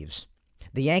Judge leaves.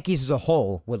 The Yankees as a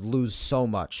whole would lose so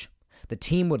much. The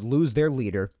team would lose their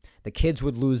leader. The kids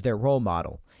would lose their role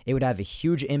model. It would have a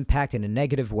huge impact in a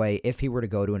negative way if he were to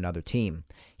go to another team.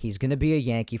 He's going to be a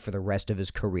Yankee for the rest of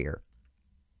his career.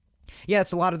 Yeah,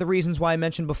 it's a lot of the reasons why I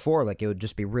mentioned before. Like, it would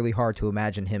just be really hard to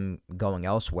imagine him going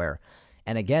elsewhere.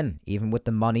 And again, even with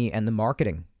the money and the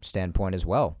marketing standpoint as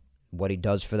well, what he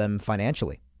does for them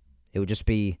financially. It just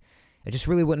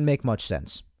really wouldn't make much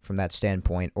sense from that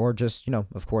standpoint. Or just,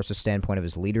 of course, the standpoint of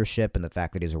his leadership and the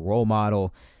fact that he's a role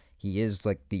model. He is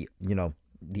like the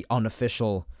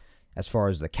unofficial, as far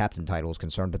as the captain title is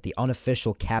concerned, but the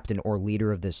unofficial captain or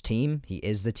leader of this team. He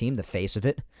is the team, the face of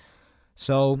it.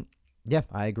 So, yeah,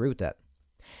 I agree with that.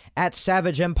 At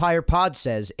Savage Empire Pod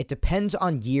says, it depends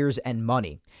on years and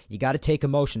money. You got to take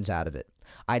emotions out of it.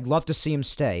 I'd love to see him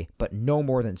stay, but no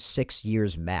more than 6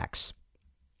 years max.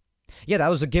 Yeah, that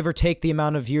was a give or take the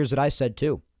amount of years that I said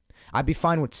too. I'd be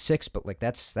fine with 6, but like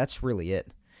that's really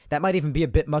it. That might even be a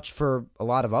bit much for a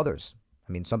lot of others.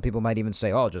 I mean, some people might even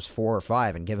say, oh, just 4 or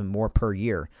 5 and give him more per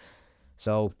year.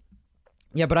 So,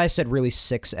 yeah, but I said really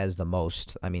 6 as the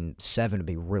most. I mean, 7 would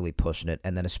be really pushing it,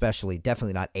 and then especially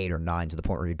definitely not 8 or 9 to the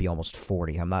point where he'd be almost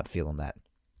 40. I'm not feeling that.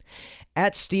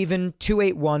 At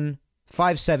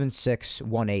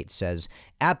Steven281-57618 says,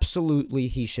 absolutely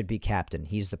he should be captain.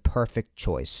 He's the perfect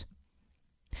choice.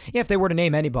 Yeah, if they were to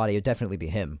name anybody, it'd definitely be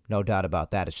him. No doubt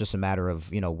about that. It's just a matter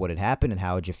of, would it happen and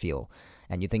how would you feel?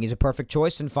 And you think he's a perfect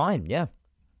choice, then fine. Yeah,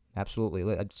 absolutely.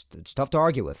 It's tough to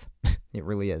argue with. It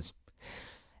really is.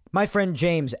 My friend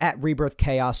James at Rebirth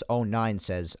Chaos 09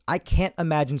 says, I can't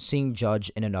imagine seeing Judge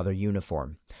in another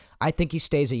uniform. I think he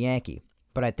stays a Yankee,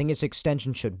 but I think his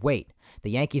extension should wait.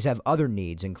 The Yankees have other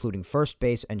needs, including first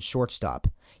base and shortstop.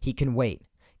 He can wait.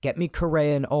 Get me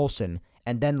Correa and Olsen,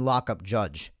 and then lock up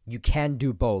Judge. You can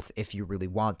do both if you really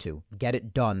want to. Get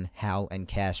it done, Hal and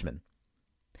Cashman.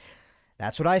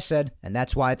 That's what I said, and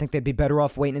that's why I think they'd be better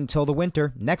off waiting until the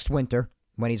winter, next winter,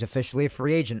 when he's officially a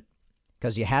free agent,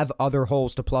 because you have other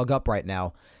holes to plug up right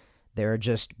now. There are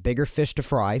just bigger fish to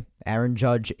fry. Aaron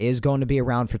Judge is going to be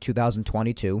around for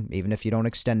 2022, even if you don't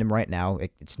extend him right now.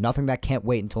 It's nothing that can't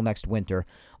wait until next winter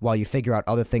while you figure out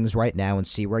other things right now and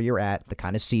see where you're at, the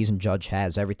kind of season Judge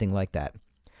has, everything like that.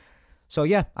 So,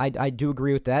 yeah, I do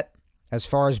agree with that. As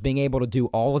far as being able to do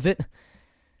all of it,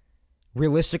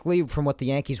 realistically, from what the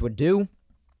Yankees would do,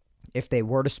 if they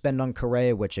were to spend on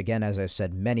Correa, which, again, as I've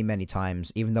said many, many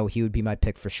times, even though he would be my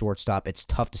pick for shortstop, it's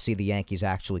tough to see the Yankees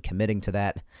actually committing to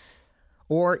that.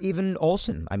 Or even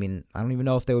Olsen. I mean, I don't even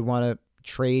know if they would want to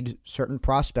trade certain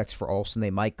prospects for Olsen.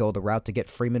 They might go the route to get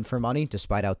Freeman for money,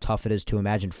 despite how tough it is to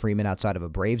imagine Freeman outside of a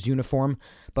Braves uniform.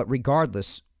 But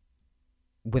regardless,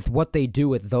 with what they do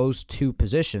with those two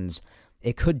positions,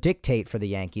 it could dictate for the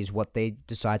Yankees what they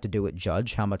decide to do at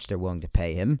Judge, how much they're willing to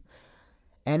pay him.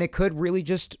 And it could really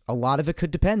just, a lot of it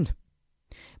could depend.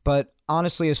 But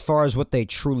honestly, as far as what they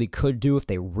truly could do if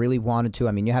they really wanted to,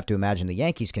 I mean, you have to imagine the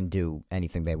Yankees can do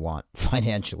anything they want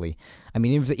financially. I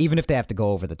mean, even if they have to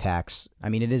go over the tax, I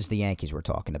mean, it is the Yankees we're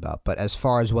talking about. But as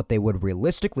far as what they would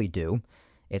realistically do,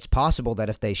 it's possible that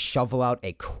if they shovel out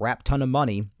a crap ton of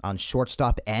money on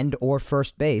shortstop and or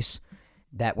first base,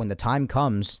 that when the time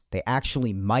comes, they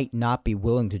actually might not be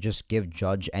willing to just give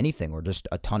Judge anything or just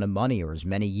a ton of money or as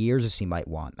many years as he might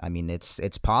want. I mean, it's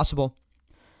possible.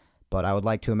 But I would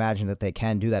like to imagine that they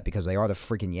can do that because they are the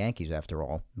freaking Yankees after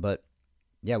all. But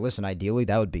yeah, listen, ideally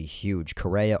that would be huge.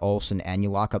 Correa, Olsen, and you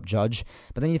lock up Judge.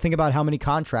 But then you think about how many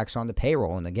contracts are on the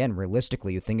payroll. And again,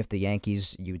 realistically, you think if the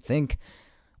Yankees, you'd think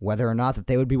whether or not that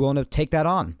they would be willing to take that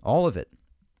on. All of it.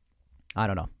 I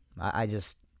don't know. I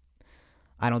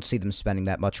don't see them spending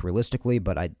that much realistically,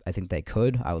 but I think they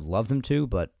could. I would love them to,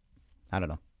 but I don't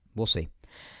know. We'll see.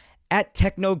 At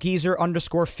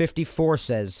TechnoGeezer_54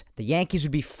 says, the Yankees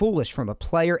would be foolish from a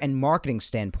player and marketing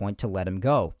standpoint to let him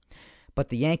go. But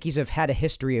the Yankees have had a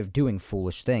history of doing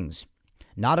foolish things.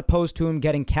 Not opposed to him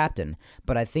getting captain,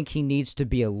 but I think he needs to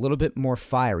be a little bit more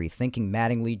fiery, thinking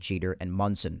Mattingly, Jeter, and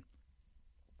Munson.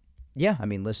 Yeah, I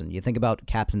mean, listen, you think about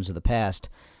captains of the past,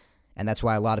 and that's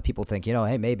why a lot of people think,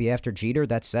 hey, maybe after Jeter,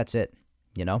 that's it,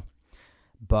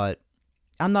 But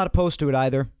I'm not opposed to it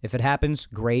either. If it happens,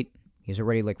 great. He's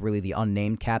already really the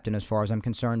unnamed captain as far as I'm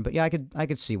concerned. But yeah, I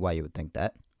could see why you would think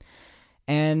that.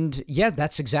 And yeah,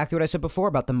 that's exactly what I said before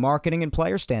about the marketing and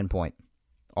player standpoint.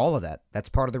 All of that. That's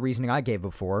part of the reasoning I gave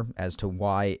before as to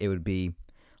why it would be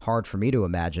hard for me to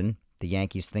imagine the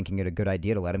Yankees thinking it a good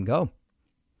idea to let him go.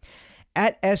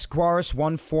 At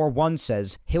Esguaris141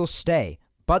 says he'll stay,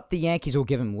 but the Yankees will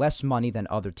give him less money than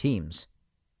other teams.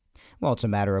 Well, it's a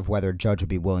matter of whether Judge would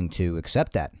be willing to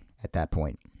accept that at that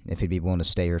point, if he'd be willing to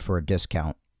stay here for a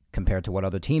discount compared to what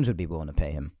other teams would be willing to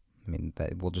pay him. I mean,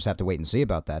 we'll just have to wait and see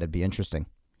about that. It'd be interesting.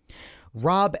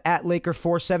 Rob at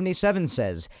Laker477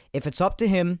 says, if it's up to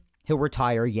him, he'll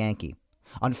retire Yankee.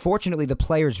 Unfortunately, the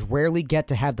players rarely get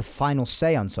to have the final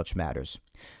say on such matters.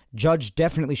 Judge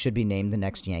definitely should be named the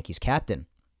next Yankees captain.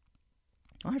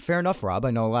 All right, fair enough, Rob.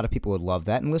 I know a lot of people would love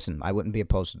that. And listen, I wouldn't be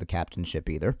opposed to the captainship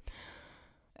either.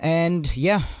 And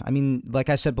yeah, I mean, like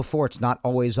I said before, it's not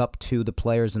always up to the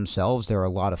players themselves. There are a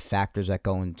lot of factors that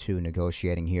go into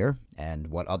negotiating here and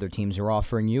what other teams are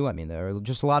offering you. I mean, there are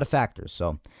just a lot of factors.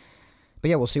 So, but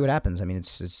yeah, we'll see what happens. I mean,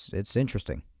 it's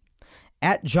interesting.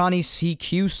 At Johnny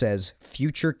CQ says,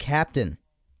 future captain.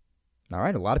 All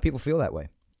right, a lot of people feel that way.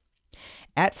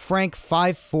 At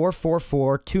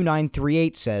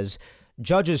Frank54442938 says,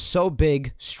 Judge is so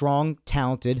big, strong,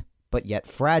 talented, but yet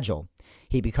fragile.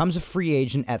 He becomes a free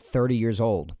agent at 30 years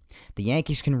old. The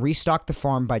Yankees can restock the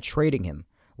farm by trading him.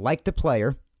 Like the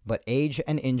player, but age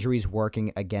and injuries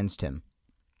working against him.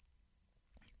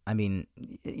 I mean,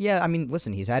 yeah,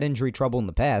 listen, he's had injury trouble in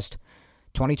the past.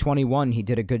 2021, he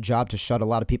did a good job to shut a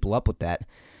lot of people up with that.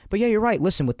 But yeah, you're right.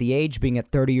 Listen, with the age being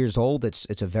at 30 years old,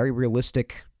 it's a very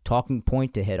realistic talking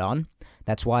point to hit on.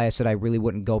 That's why I said I really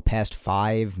wouldn't go past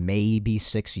 5, maybe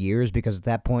 6 years, because at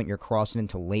that point you're crossing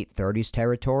into late 30s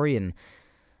territory, and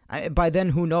by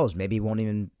then, who knows? Maybe he won't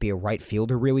even be a right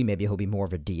fielder, really. Maybe he'll be more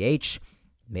of a DH.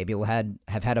 Maybe he'll have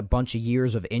had a bunch of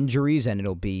years of injuries, and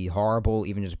it'll be horrible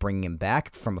even just bringing him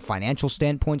back from a financial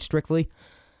standpoint strictly.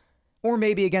 Or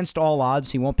maybe against all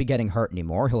odds, he won't be getting hurt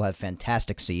anymore. He'll have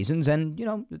fantastic seasons, and,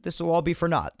 this will all be for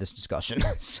naught, this discussion.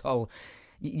 So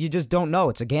you just don't know.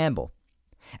 It's a gamble.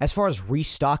 As far as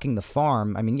restocking the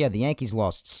farm, I mean, yeah, the Yankees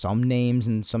lost some names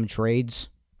in some trades.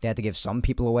 They had to give some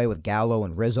people away with Gallo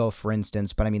and Rizzo, for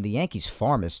instance. But, I mean, the Yankees'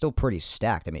 farm is still pretty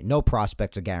stacked. I mean, no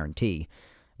prospect's a guarantee.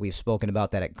 We've spoken about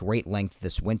that at great length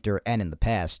this winter and in the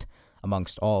past,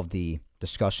 amongst all of the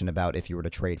discussion about if you were to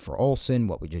trade for Olsen,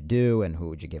 what would you do and who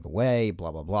would you give away, blah,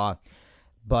 blah, blah.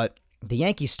 But the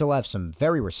Yankees still have some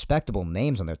very respectable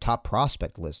names on their top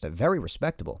prospect list. They're very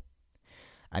respectable.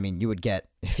 I mean, you would get,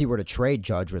 if you were to trade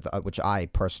Judge, which I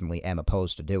personally am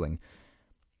opposed to doing,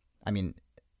 I mean,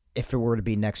 if it were to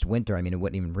be next winter, I mean, it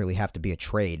wouldn't even really have to be a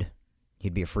trade.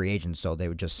 He'd be a free agent, so they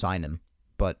would just sign him.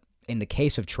 But in the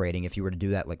case of trading, if you were to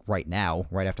do that like right now,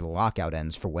 right after the lockout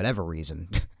ends, for whatever reason,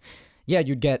 yeah,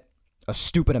 you'd get a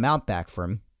stupid amount back for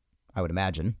him, I would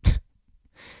imagine.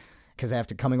 Because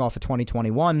after coming off of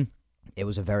 2021, it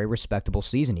was a very respectable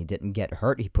season. He didn't get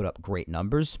hurt. He put up great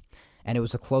numbers. And it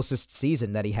was the closest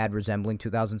season that he had resembling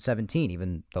 2017,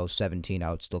 even though 17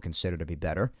 I would still consider to be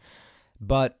better.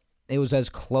 But it was as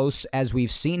close as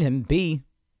we've seen him be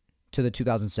to the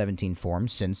 2017 form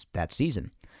since that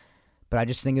season. But I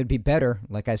just think it would be better,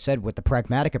 like I said, with the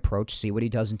pragmatic approach, see what he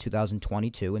does in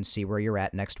 2022 and see where you're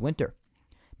at next winter.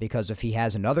 Because if he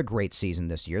has another great season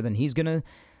this year, then he's gonna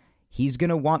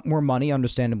want more money,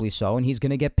 understandably so, and he's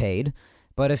gonna get paid.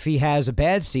 But if he has a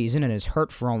bad season and is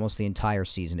hurt for almost the entire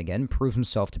season again, prove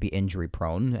himself to be injury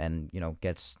prone, and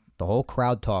gets the whole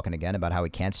crowd talking again about how he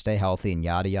can't stay healthy and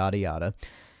yada yada yada,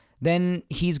 then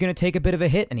he's going to take a bit of a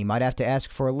hit, and he might have to ask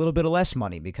for a little bit of less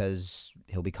money because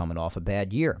he'll be coming off a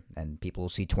bad year, and people will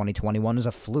see 2021 as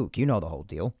a fluke. You know the whole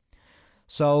deal.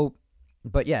 So,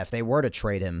 but yeah, if they were to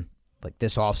trade him like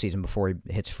this offseason before he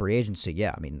hits free agency,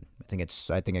 yeah, I mean,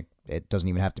 I think it doesn't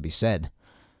even have to be said.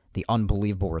 The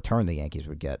unbelievable return the Yankees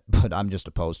would get, but I'm just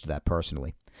opposed to that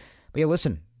personally. But yeah,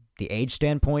 listen, the age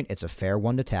standpoint, it's a fair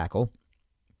one to tackle,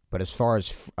 but as far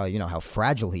as how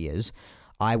fragile he is,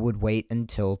 I would wait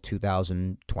until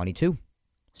 2022,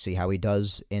 see how he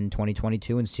does in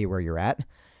 2022 and see where you're at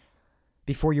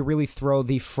before you really throw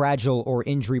the fragile or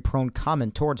injury-prone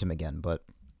comment towards him again, but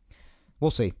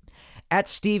we'll see. At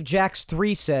Steve Jacks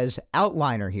 3 says,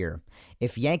 outliner here.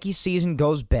 If Yankee season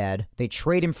goes bad, they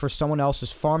trade him for someone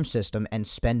else's farm system and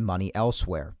spend money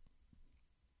elsewhere.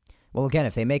 Well, again,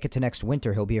 if they make it to next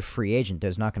winter, he'll be a free agent.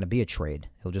 There's not going to be a trade.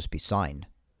 He'll just be signed.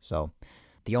 So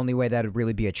the only way that would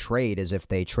really be a trade is if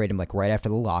they trade him like right after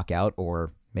the lockout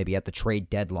or maybe at the trade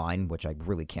deadline, which I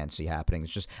really can't see happening.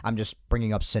 I'm just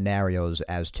bringing up scenarios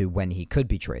as to when he could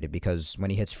be traded, because when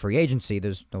he hits free agency,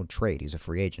 there's no trade. He's a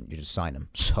free agent. You just sign him.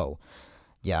 So,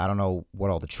 yeah, I don't know what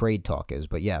all the trade talk is,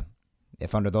 but yeah,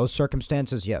 if under those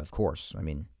circumstances, yeah, of course. I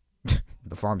mean,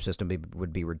 the farm system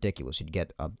would be ridiculous. You'd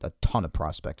get a ton of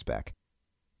prospects back.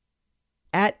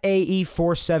 At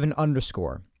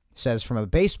AE47_ says, from a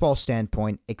baseball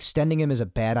standpoint, extending him is a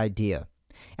bad idea.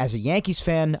 As a Yankees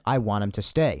fan, I want him to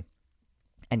stay.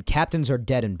 And captains are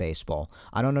dead in baseball.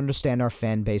 I don't understand our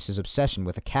fan base's obsession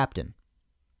with a captain.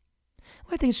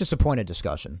 Well, I think it's just a point of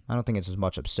discussion. I don't think it's as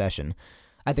much obsession.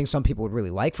 I think some people would really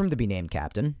like for him to be named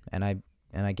captain, and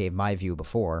I gave my view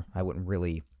before.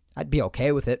 I'd be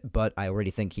okay with it, but I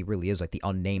already think he really is like the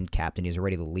unnamed captain. He's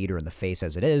already the leader in the face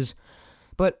as it is.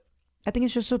 But I think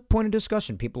it's just a point of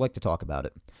discussion. People like to talk about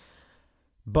it.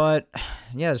 But,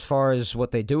 yeah, as far as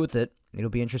what they do with it, it'll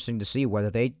be interesting to see whether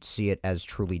they see it as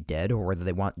truly dead or whether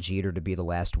they want Jeter to be the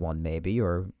last one maybe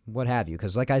or what have you.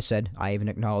 Because like I said, I even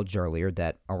acknowledged earlier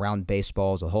that around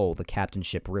baseball as a whole, the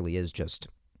captainship really is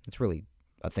it's really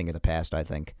a thing of the past, I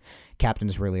think.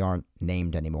 Captains really aren't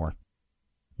named anymore.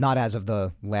 Not as of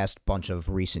the last bunch of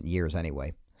recent years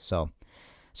anyway. So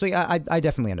yeah, I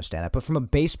definitely understand that. But from a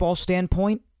baseball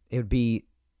standpoint, it would be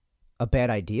a bad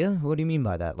idea? What do you mean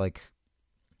by that? Like,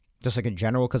 just like in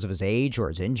general because of his age or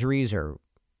his injuries or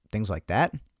things like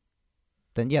that?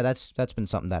 Then yeah, that's been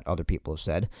something that other people have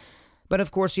said. But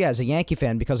of course, yeah, as a Yankee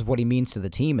fan, because of what he means to the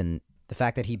team and the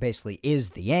fact that he basically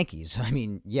is the Yankees, I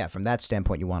mean, yeah, from that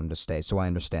standpoint, you want him to stay, so I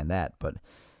understand that. But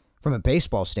from a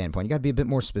baseball standpoint, you got to be a bit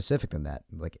more specific than that.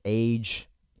 Like age,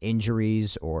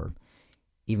 injuries, or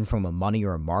even from a money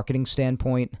or a marketing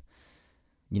standpoint,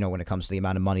 when it comes to the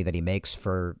amount of money that he makes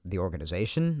for the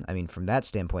organization, I mean, from that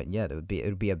standpoint, yeah, it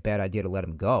would be a bad idea to let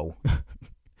him go.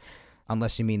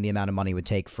 Unless you mean the amount of money it would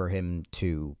take for him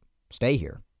to stay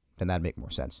here. Then that'd make more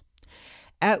sense.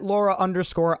 At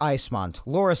Laura_Icemont,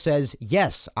 Laura says,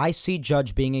 yes, I see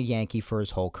Judge being a Yankee for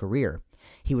his whole career.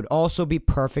 He would also be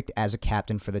perfect as a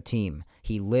captain for the team.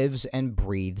 He lives and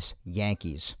breathes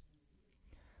Yankees.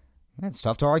 It's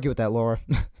tough to argue with that, Laura.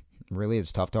 It really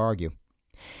is tough to argue.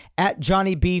 At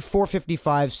Johnny B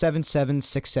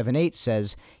 455-77678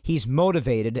 says, he's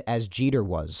motivated as Jeter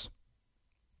was.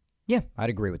 Yeah,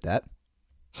 I'd agree with that.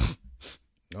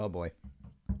 Oh, boy.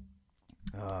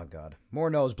 Oh, God. More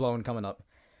nose blowing coming up.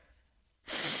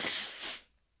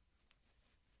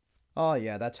 Oh,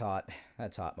 yeah, that's hot.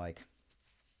 That's hot, Mike.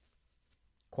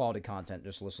 Quality content,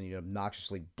 just listening to you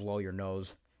obnoxiously blow your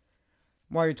nose.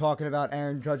 Why are you talking about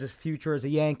Aaron Judge's future as a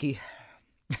Yankee?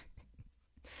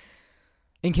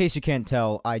 In case you can't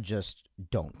tell, I just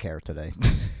don't care today.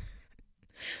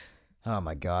 Oh,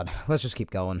 my God. Let's just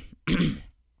keep going.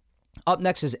 Up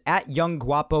next is at Young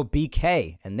Guapo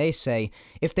BK, and they say,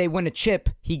 if they win a chip,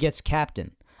 he gets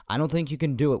captain. I don't think you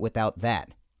can do it without that.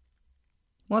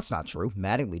 Well, that's not true.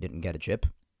 Mattingly didn't get a chip.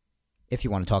 If you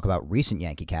want to talk about recent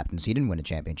Yankee captains, he didn't win a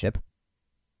championship.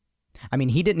 I mean,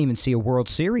 he didn't even see a World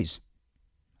Series.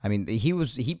 I mean,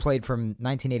 he played from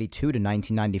 1982 to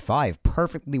 1995,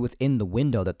 perfectly within the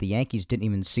window that the Yankees didn't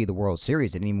even see the World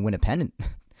Series, didn't even win a pennant,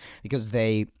 because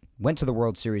they went to the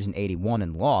World Series in 81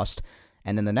 and lost,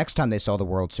 and then the next time they saw the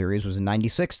World Series was in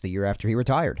 96, the year after he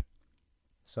retired.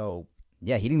 So,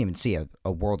 yeah, he didn't even see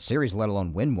a World Series, let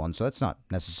alone win one, so that's not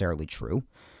necessarily true.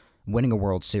 Winning a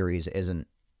World Series isn't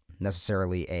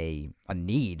necessarily a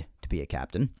need to be a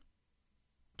captain.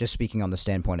 Just speaking on the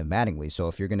standpoint of Mattingly. So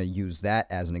if you're going to use that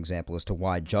as an example as to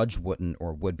why Judge wouldn't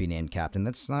or would be named captain,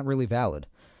 that's not really valid.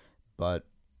 But,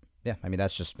 yeah, I mean,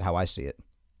 that's just how I see it.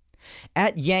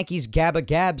 At Yankees Gabba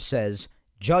Gab says,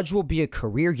 Judge will be a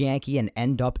career Yankee and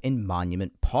end up in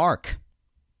Monument Park.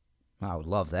 I would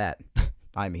love that.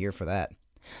 I'm here for that.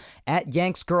 At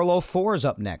Yanks Girl 04 is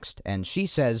up next, and she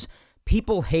says,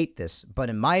 people hate this, but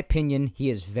in my opinion, he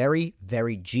is very,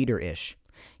 very Jeter-ish.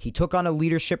 He took on a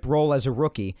leadership role as a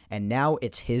rookie, and now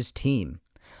it's his team.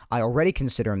 I already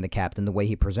consider him the captain the way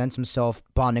he presents himself,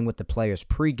 bonding with the players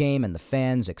pregame and the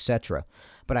fans, etc.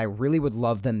 But I really would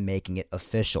love them making it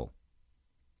official.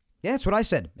 Yeah, that's what I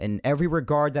said. In every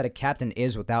regard that a captain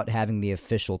is without having the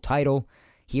official title,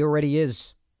 he already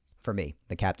is, for me,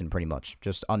 the captain pretty much.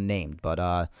 Just unnamed.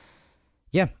 But,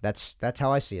 yeah, that's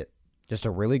how I see it. Just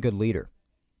a really good leader.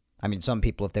 I mean, some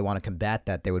people, if they want to combat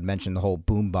that, they would mention the whole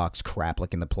boombox crap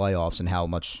like in the playoffs and how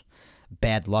much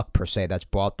bad luck, per se, that's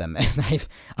brought them. And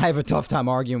I have a tough time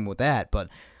arguing with that. But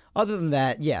other than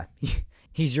that, yeah,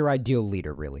 he's your ideal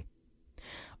leader, really.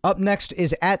 Up next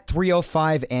is at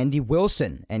 305 Andy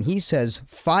Wilson, and he says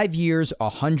 5 years,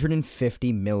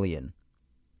 $150 million.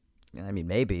 I mean,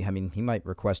 maybe. I mean, he might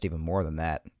request even more than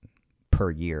that per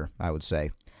year, I would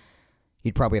say.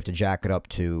 He'd probably have to jack it up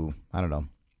to, I don't know,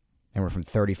 anywhere from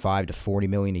 35 to 40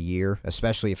 million a year,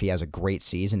 especially if he has a great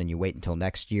season and you wait until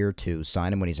next year to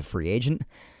sign him when he's a free agent.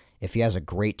 if he has a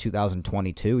great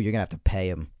 2022, you're going to have to pay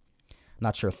him. I'm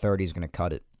not sure 30 is going to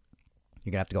cut it.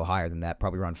 You're going to have to go higher than that,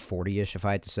 probably around 40-ish if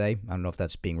I had to say. I don't know if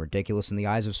that's being ridiculous in the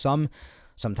eyes of some.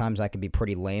 Sometimes I can be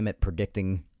pretty lame at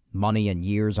predicting money and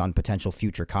years on potential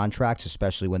future contracts,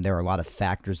 especially when there are a lot of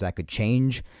factors that could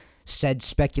change said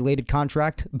speculated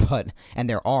contract. And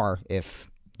there are if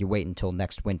you wait until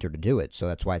next winter to do it, so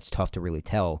that's why it's tough to really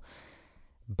tell.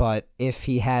 But if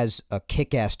he has a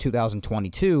kick-ass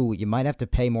 2022, you might have to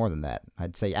pay more than that.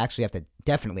 I'd say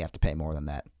definitely have to pay more than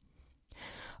that.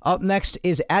 Up next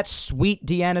is at Sweet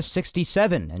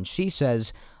Deanna67, and she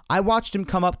says, I watched him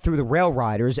come up through the Rail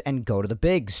Riders and go to the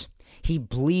bigs. He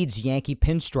bleeds Yankee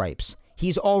pinstripes.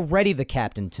 He's already the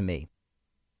captain to me.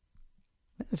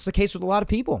 It's the case with a lot of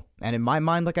people. And in my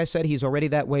mind, like I said, he's already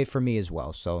that way for me as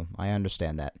well, so I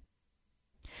understand that.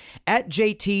 At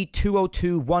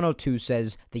JT202102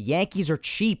 says, the Yankees are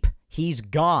cheap. He's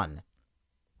gone.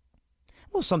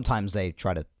 Well, sometimes they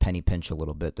try to penny pinch a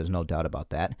little bit. There's no doubt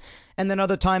about that. And then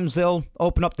other times they'll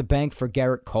open up the bank for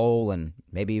Garrett Cole and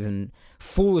maybe even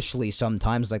foolishly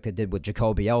sometimes like they did with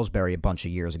Jacoby Ellsbury a bunch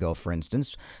of years ago, for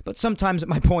instance. But sometimes,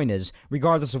 my point is,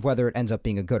 regardless of whether it ends up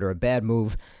being a good or a bad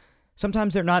move,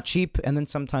 sometimes they're not cheap and then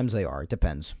sometimes they are. It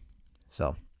depends.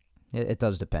 So it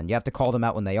does depend. You have to call them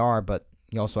out when they are, but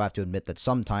you also have to admit that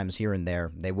sometimes here and there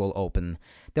they'll open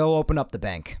up the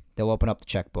bank. They'll open up the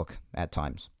checkbook at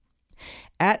times.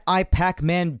 At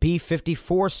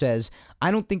iPacManB54 says, I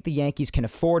don't think the Yankees can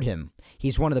afford him.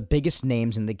 He's one of the biggest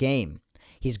names in the game.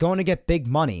 He's going to get big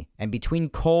money, and between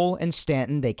Cole and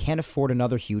Stanton, they can't afford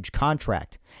another huge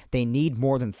contract. They need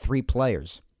more than 3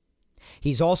 players.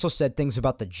 He's also said things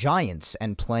about the Giants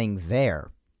and playing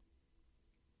there.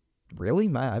 Really?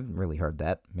 I haven't really heard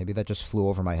that. Maybe that just flew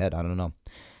over my head. I don't know.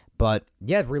 But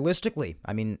yeah, realistically,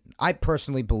 I mean, I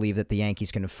personally believe that the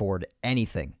Yankees can afford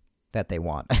anything that they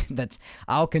want.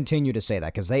 I'll continue to say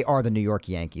that because they are the New York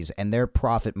Yankees and their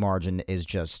profit margin is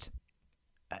just,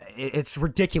 it's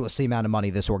ridiculous the amount of money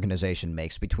this organization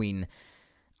makes between,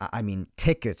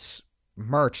 tickets,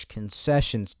 merch,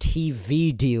 concessions,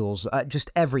 TV deals, just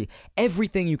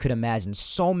everything you could imagine.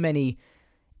 So many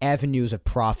avenues of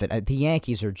profit. The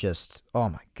Yankees are just, oh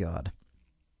my God.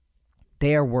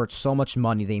 They are worth so much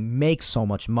money. They make so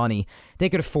much money. They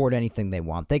could afford anything they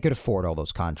want. They could afford all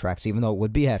those contracts, even though it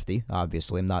would be hefty.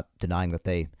 Obviously, I'm not denying that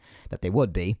they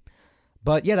would be.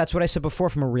 But yeah, that's what I said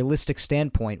before. From a realistic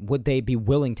standpoint, would they be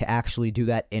willing to actually do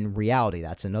that in reality?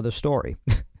 That's another story.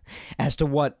 As to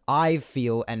what I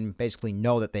feel and basically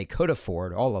know that they could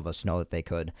afford, all of us know that they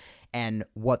could, and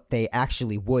what they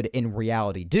actually would in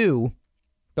reality do,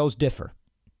 those differ.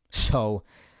 So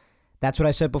that's what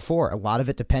I said before. A lot of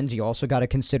it depends. You also got to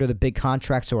consider the big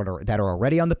contracts that are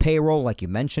already on the payroll, like you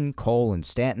mentioned, Cole and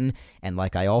Stanton. And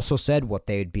like I also said, what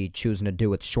they would be choosing to do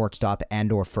with shortstop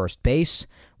and or first base,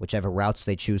 whichever routes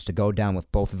they choose to go down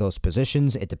with both of those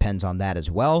positions. It depends on that as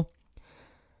well.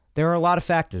 There are a lot of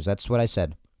factors. That's what I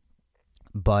said.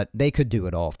 But they could do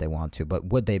it all if they want to. But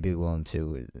would they be willing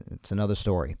to? It's another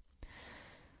story.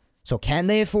 So can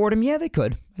they afford him? Yeah, they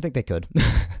could. I think they could.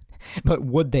 But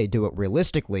would they do it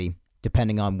realistically?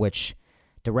 Depending on which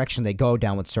direction they go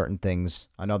down with certain things,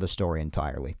 another story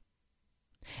entirely.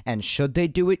 And should they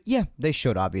do it? Yeah, they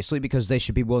should, obviously, because they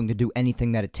should be willing to do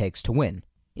anything that it takes to win,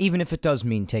 even if it does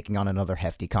mean taking on another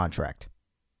hefty contract.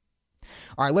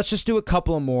 All right, let's just do a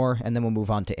couple more, and then we'll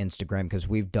move on to Instagram, because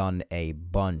we've done a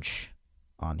bunch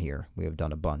on here. We have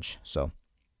done a bunch, so.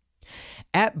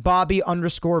 At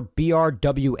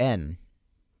Bobby_BRWN.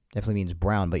 Definitely means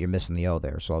brown, but you're missing the O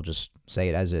there, so I'll just say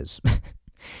it as is.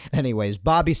 Anyways,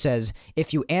 Bobby says,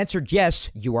 if you answered yes,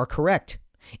 you are correct.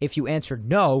 If you answered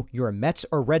no, you're a Mets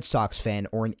or Red Sox fan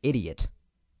or an idiot.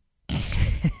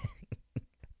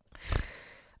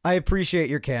 I appreciate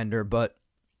your candor, but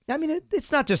I mean,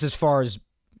 it's not just as far as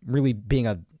really being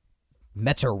a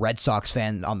Mets or Red Sox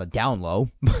fan on the down low,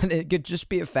 but it could just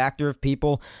be a factor of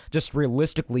people just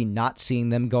realistically not seeing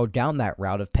them go down that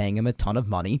route of paying him a ton of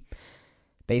money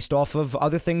based off of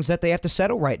other things that they have to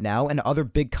settle right now and other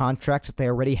big contracts that they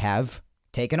already have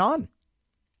taken on.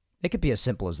 It could be as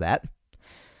simple as that.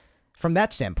 From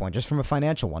that standpoint, just from a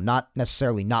financial one, not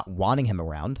necessarily not wanting him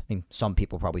around. I mean, some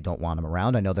people probably don't want him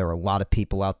around. I know there are a lot of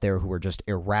people out there who are just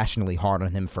irrationally hard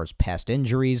on him for his past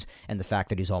injuries and the fact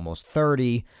that he's almost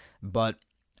 30. But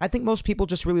I think most people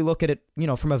just really look at it,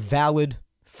 from a valid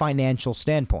financial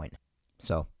standpoint.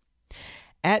 So,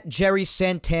 at Jerry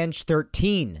Santange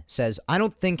 13 says, I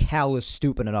don't think Hal is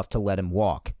stupid enough to let him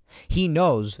walk. He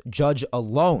knows Judge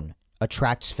alone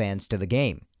attracts fans to the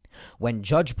game. When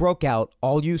Judge broke out,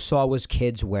 all you saw was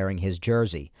kids wearing his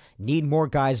jersey. Need more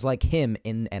guys like him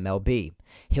in MLB.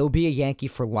 He'll be a Yankee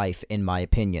for life, in my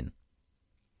opinion.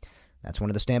 That's one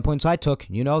of the standpoints I took.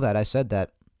 You know that. I said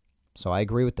that. So I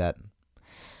agree with that.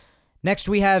 Next,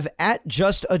 we have at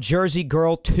Just a Jersey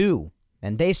Girl 2.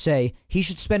 And they say he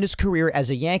should spend his career as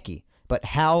a Yankee. But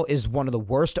Hal is one of the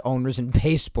worst owners in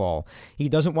baseball. He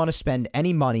doesn't want to spend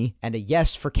any money, and a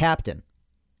yes for captain.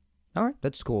 All right,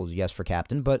 that's cool, yes for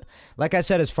captain. But like I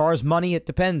said, as far as money, it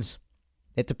depends.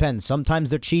 It depends. Sometimes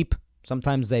they're cheap.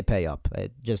 Sometimes they pay up.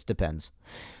 It just depends.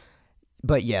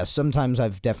 But yeah, sometimes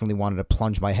I've definitely wanted to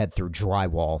plunge my head through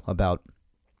drywall about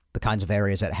the kinds of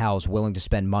areas that Hal's willing to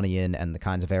spend money in and the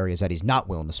kinds of areas that he's not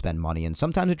willing to spend money in.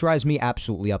 Sometimes it drives me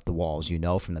absolutely up the walls,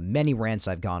 from the many rants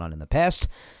I've gone on in the past.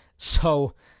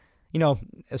 So,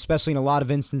 especially in a lot of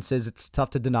instances, it's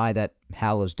tough to deny that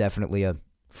Hal is definitely a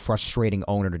frustrating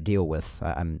owner to deal with.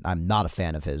 I'm not a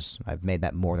fan of his. I've made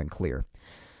that more than clear.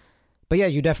 But yeah,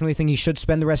 you definitely think he should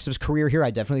spend the rest of his career here.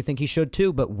 I definitely think he should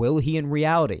too, but will he in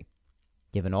reality?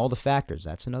 Given all the factors,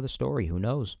 that's another story. Who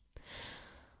knows?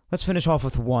 Let's finish off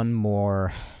with one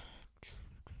more.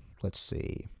 Let's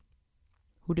see.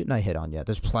 Who didn't I hit on yet?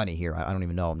 There's plenty here. I don't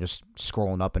even know. I'm just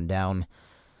scrolling up and down.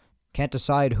 Can't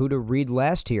decide who to read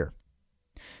last here.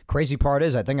 Crazy part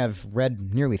is, I think I've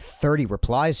read nearly 30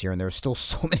 replies here, and there's still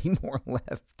so many more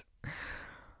left.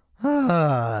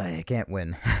 I can't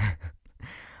win.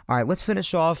 All right, let's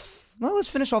finish off. Well, let's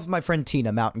finish off with my friend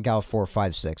Tina, Mountain Gal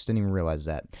 456. Didn't even realize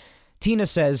that. Tina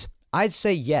says, I'd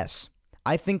say yes.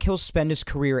 I think he'll spend his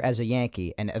career as a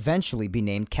Yankee and eventually be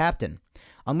named captain.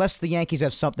 Unless the Yankees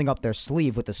have something up their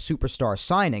sleeve with a superstar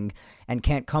signing and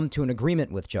can't come to an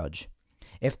agreement with Judge.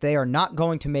 If they are not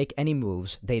going to make any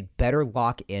moves, they'd better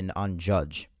lock in on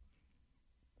Judge.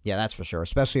 Yeah, that's for sure,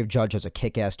 especially if Judge has a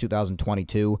kick-ass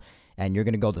 2022 and you're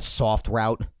going to go the soft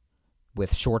route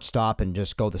with shortstop and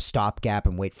just go the stopgap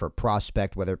and wait for a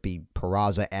prospect, whether it be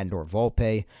Peraza and or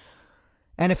Volpe.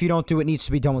 And if you don't do it needs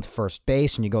to be done with first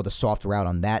base and you go the soft route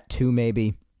on that too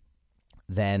maybe,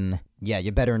 then yeah,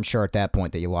 you better ensure at that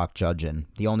point that you lock Judge in.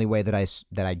 The only way that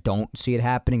I don't see it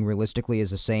happening realistically is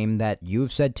the same that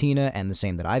you've said, Tina, and the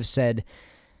same that I've said,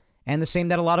 and the same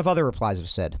that a lot of other replies have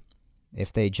said.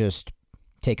 If they just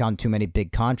take on too many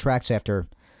big contracts after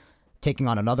taking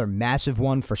on another massive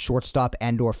one for shortstop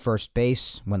and or first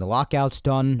base when the lockout's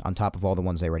done, on top of all the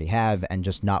ones they already have, and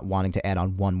just not wanting to add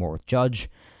on one more with Judge,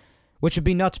 which would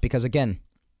be nuts because, again,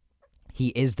 he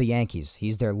is the Yankees.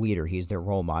 He's their leader. He's their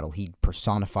role model. He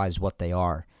personifies what they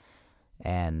are.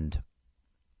 And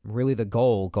really the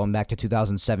goal, going back to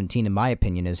 2017, in my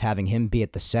opinion, is having him be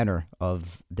at the center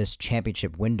of this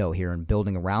championship window here and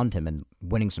building around him and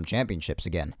winning some championships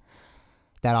again.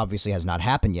 That obviously has not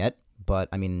happened yet, but,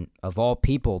 I mean, of all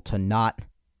people to not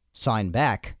sign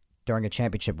back during a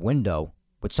championship window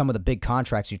with some of the big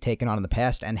contracts you've taken on in the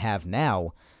past and have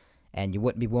now, and you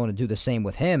wouldn't be willing to do the same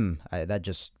with him,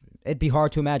 it'd be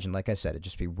hard to imagine. Like I said, it'd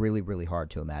just be really, really hard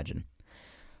to imagine.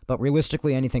 But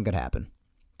realistically, anything could happen,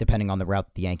 depending on the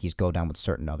route the Yankees go down with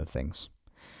certain other things.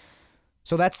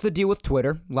 So that's the deal with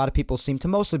Twitter. A lot of people seem to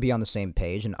mostly be on the same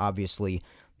page, and obviously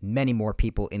many more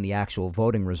people in the actual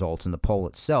voting results in the poll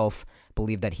itself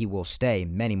believe that he will stay.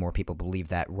 Many more people believe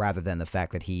that rather than the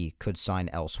fact that he could sign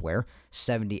elsewhere.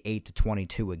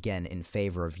 78-22 again in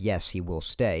favor of yes, he will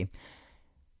stay.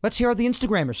 Let's hear how the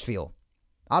Instagrammers feel.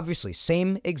 Obviously,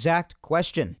 same exact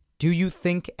question. Do you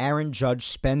think Aaron Judge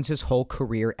spends his whole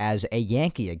career as a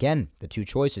Yankee? Again, the two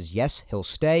choices, yes, he'll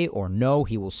stay, or no,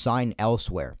 he will sign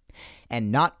elsewhere.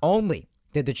 And not only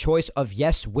did the choice of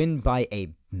yes win by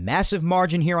a massive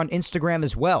margin here on Instagram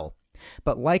as well,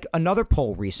 but like another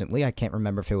poll recently, I can't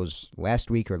remember if it was last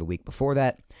week or the week before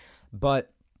that,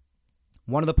 but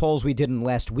one of the polls we did in the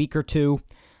last week or two,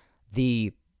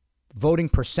 the voting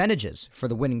percentages for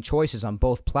the winning choices on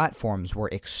both platforms were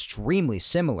extremely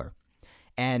similar.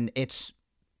 And it's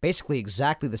basically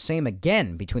exactly the same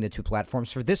again between the two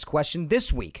platforms for this question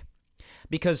this week.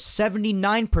 Because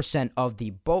 79% of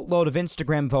the boatload of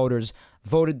Instagram voters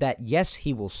voted that yes,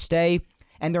 he will stay,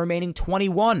 and the remaining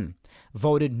 21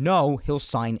 voted no, he'll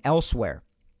sign elsewhere.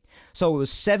 So it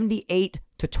was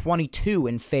 78-22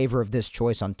 in favor of this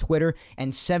choice on Twitter,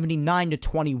 and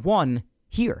 79-21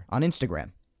 here on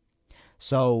Instagram.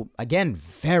 So, again,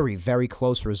 very, very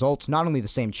close results. Not only the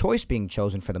same choice being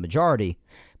chosen for the majority,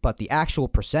 but the actual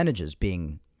percentages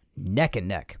being neck and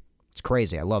neck. It's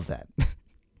crazy. I love that.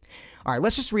 All right,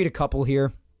 let's just read a couple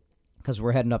here because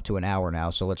we're heading up to an hour now.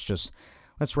 So let's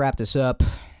wrap this up.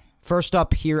 First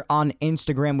up here on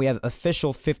Instagram, we have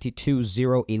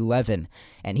official52011,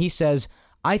 and he says,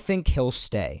 I think he'll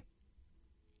stay.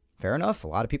 Fair enough. A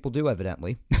lot of people do,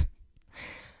 evidently.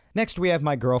 Next, we have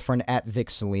my girlfriend at Vic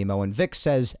Salimo, and Vic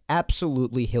says,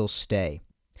 absolutely he'll stay.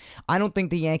 I don't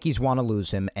think the Yankees want to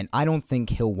lose him, and I don't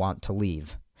think he'll want to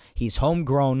leave. He's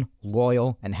homegrown,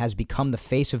 loyal, and has become the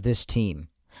face of this team.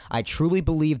 I truly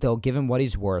believe they'll give him what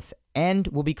he's worth and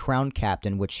will be crowned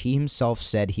captain, which he himself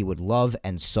said he would love,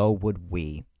 and so would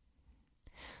we.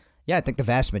 Yeah, I think the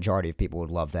vast majority of people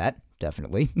would love that,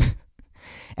 definitely.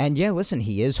 And yeah, listen,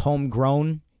 he is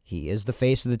homegrown. He is the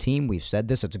face of the team. We've said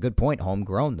this. It's a good point,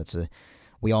 homegrown.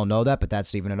 We all know that, but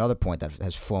that's even another point that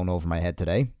has flown over my head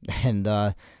today.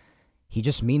 And he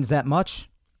just means that much.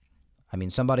 I mean,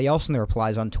 somebody else in the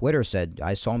replies on Twitter said,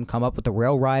 I saw him come up with the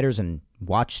Rail Riders and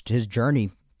watched his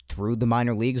journey through the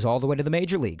minor leagues all the way to the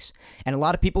major leagues. And a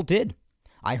lot of people did.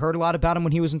 I heard a lot about him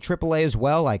when he was in AAA as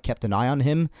well. I kept an eye on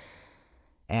him.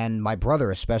 And my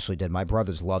brother especially did. My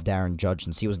brothers loved Aaron Judge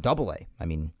since he was AA. I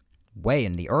mean, way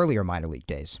in the earlier minor league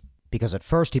days. Because at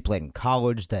first he played in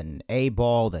college, then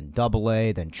A-ball, then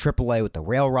AA, then AAA with the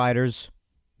Rail Riders,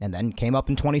 and then came up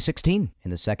in 2016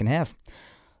 in the second half.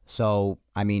 So,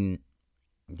 I mean,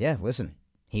 yeah, listen,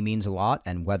 he means a lot,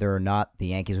 and whether or not the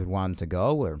Yankees would want him to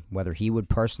go, or whether he would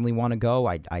personally want to go,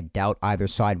 I doubt either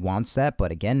side wants that,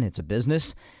 but again, it's a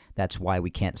business. That's why we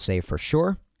can't say for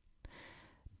sure.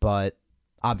 But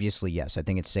obviously, yes, I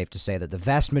think it's safe to say that the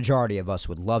vast majority of us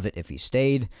would love it if he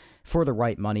stayed for the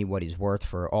right money, what he's worth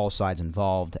for all sides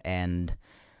involved, and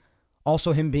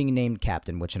also him being named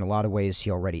captain, which in a lot of ways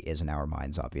he already is in our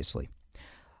minds, obviously.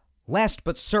 Last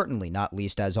but certainly not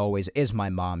least, as always, is my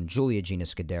mom, Julia Gina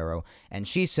Scudero, and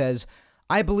she says,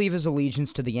 I believe his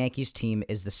allegiance to the Yankees team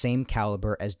is the same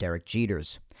caliber as Derek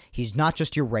Jeter's. He's not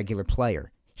just your regular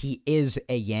player. He is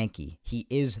a Yankee. He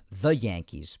is the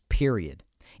Yankees, period.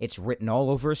 It's written all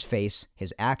over his face,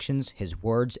 his actions, his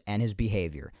words, and his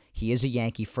behavior. He is a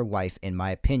Yankee for life, in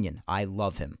my opinion. I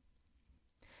love him.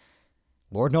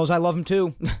 Lord knows I love him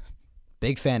too.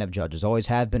 Big fan of Judges. Always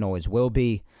have been, always will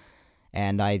be.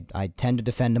 And I tend to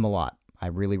defend him a lot. I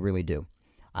really, really do.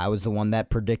 I was the one that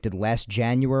predicted last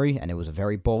January, and it was a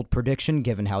very bold prediction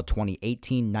given how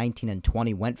 2018, 19, and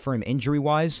 20 went for him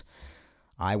injury-wise.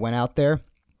 I went out there,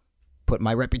 put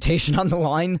my reputation on the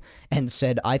line, and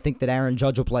said, I think that Aaron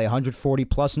Judge will play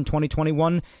 140-plus in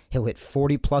 2021. He'll hit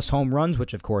 40-plus home runs,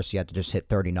 which, of course, he had to just hit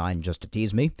 39 just to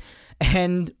tease me.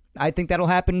 And I think that'll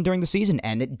happen during the season,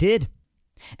 and it did.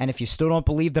 And if you still don't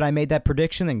believe that I made that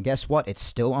prediction, then guess what? It's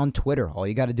still on Twitter. All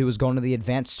you got to do is go into the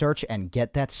advanced search and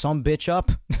get that sumbitch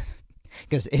up,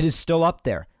 because it is still up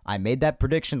there. I made that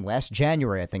prediction last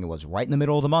January, I think it was, right in the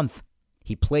middle of the month.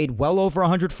 He played well over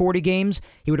 140 games.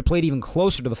 He would have played even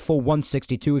closer to the full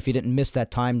 162 if he didn't miss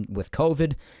that time with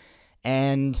COVID.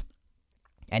 And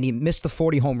he missed the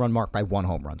 40 home run mark by 1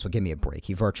 home run, so give me a break.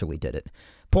 He virtually did it.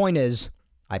 Point is,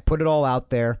 I put it all out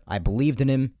there. I believed in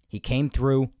him. He came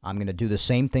through. I'm going to do the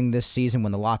same thing this season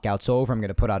when the lockout's over. I'm going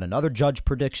to put out another Judge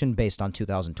prediction based on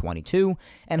 2022,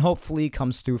 and hopefully he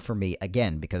comes through for me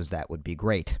again, because that would be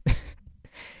great.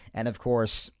 And of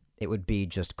course, it would be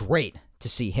just great to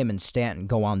see him and Stanton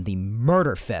go on the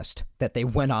murder fest that they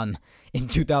went on in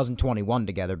 2021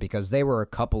 together, because they were a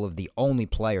couple of the only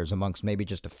players amongst maybe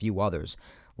just a few others,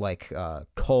 like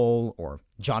Cole or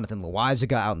Jonathan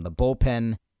Loaizaga out in the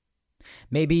bullpen.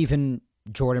 Maybe even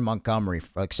Jordan Montgomery,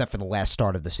 except for the last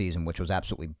start of the season, which was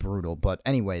absolutely brutal. But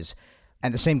anyways,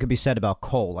 and the same could be said about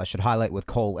Cole. I should highlight with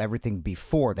Cole everything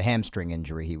before the hamstring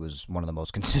injury. He was one of the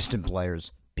most consistent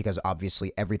players, because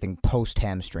obviously everything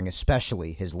post-hamstring,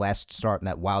 especially his last start in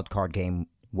that wild card game,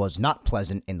 was not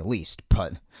pleasant in the least.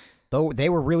 But though they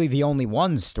were really the only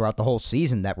ones throughout the whole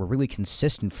season that were really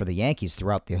consistent for the Yankees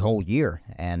throughout the whole year.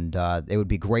 And it would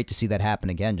be great to see that happen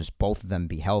again, just both of them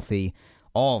be healthy.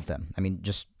 All of them. I mean,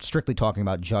 just strictly talking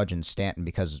about Judge and Stanton,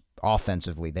 because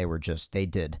offensively they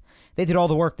did all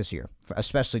the work this year,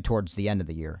 especially towards the end of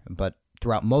the year. But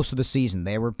throughout most of the season,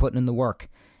 they were putting in the work,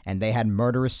 and they had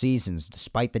murderous seasons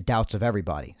despite the doubts of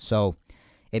everybody. So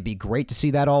it'd be great to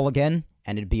see that all again,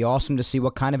 and it'd be awesome to see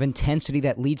what kind of intensity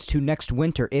that leads to next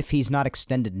winter if he's not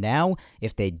extended now.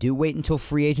 If they do wait until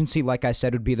free agency, like I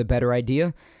said, would be the better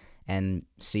idea. And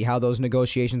see how those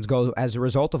negotiations go as a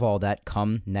result of all that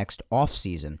come next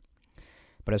offseason.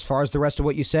 But as far as the rest of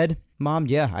what you said, Mom,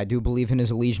 yeah, I do believe in his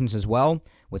allegiance as well.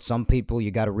 With some people, you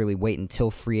got to really wait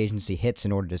until free agency hits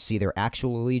in order to see their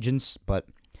actual allegiance. But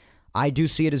I do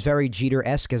see it as very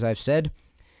Jeter-esque, as I've said,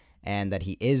 and that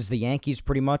he is the Yankees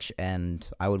pretty much. And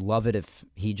I would love it if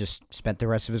he just spent the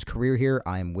rest of his career here.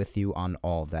 I am with you on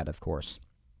all of that, of course.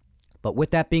 But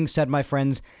with that being said, my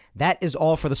friends, that is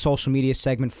all for the social media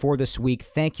segment for this week.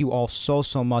 Thank you all so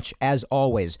much. As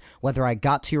always, whether I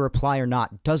got to your reply or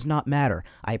not does not matter.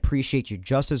 I appreciate you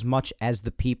just as much as the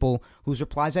people whose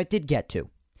replies I did get to.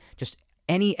 Just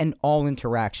any and all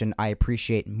interaction I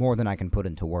appreciate more than I can put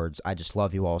into words. I just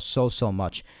love you all so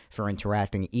much for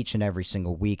interacting each and every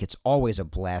single week. It's always a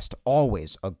blast,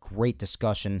 always a great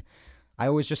discussion. I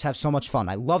always just have so much fun.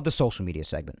 I love the social media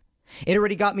segment. It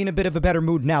already got me in a bit of a better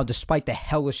mood now, despite the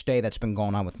hellish day that's been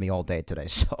going on with me all day today.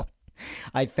 So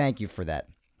I thank you for that.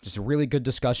 Just a really good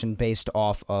discussion based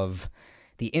off of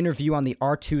the interview on the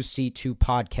R2C2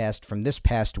 podcast from this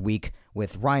past week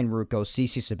with Ryan Ruocco,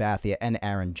 CC Sabathia, and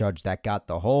Aaron Judge that got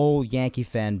the whole Yankee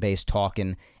fan base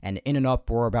talking and in an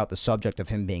uproar about the subject of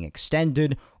him being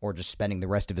extended or just spending the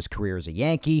rest of his career as a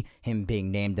Yankee, him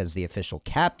being named as the official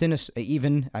captain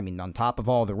even, on top of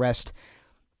all the rest.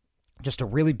 Just a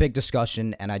really big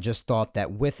discussion, and I just thought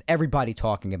that with everybody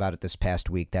talking about it this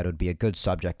past week, that would be a good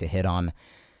subject to hit on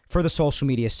for the social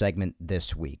media segment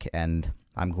this week, and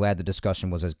I'm glad the discussion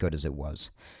was as good as it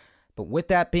was. But with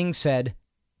that being said,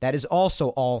 that is also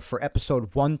all for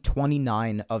episode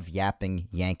 129 of Yapping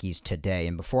Yankees today.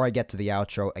 And before I get to the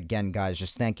outro, again, guys,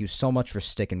 just thank you so much for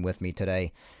sticking with me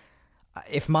today.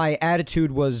 If my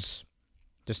attitude was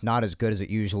just not as good as it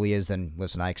usually is, then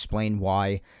listen, I explain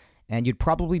why. And you'd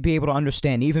probably be able to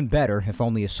understand even better if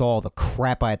only you saw the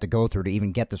crap I had to go through to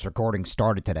even get this recording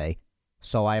started today.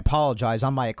 So I apologize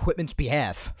on my equipment's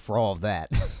behalf for all of that.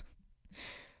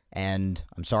 And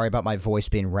I'm sorry about my voice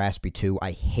being raspy too.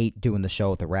 I hate doing the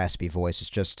show with a raspy voice.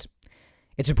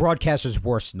 It's a broadcaster's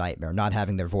worst nightmare, not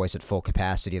having their voice at full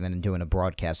capacity and then doing a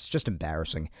broadcast. It's just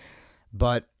embarrassing.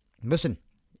 But listen,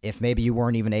 if maybe you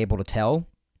weren't even able to tell,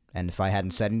 and if I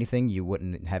hadn't said anything, you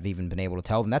wouldn't have even been able to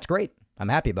tell, then that's great. I'm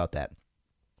happy about that.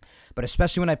 But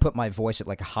especially when I put my voice at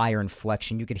like a higher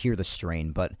inflection, you could hear the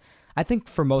strain. But I think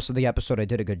for most of the episode, I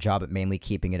did a good job at mainly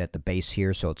keeping it at the base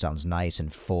here, so it sounds nice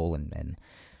and full and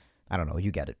I don't know,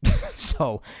 you get it.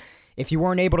 So, if you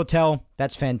weren't able to tell,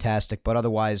 that's fantastic. But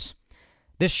otherwise,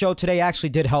 this show today actually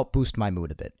did help boost my mood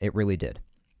a bit. It really did.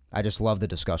 I just love the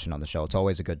discussion on the show. It's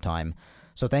always a good time.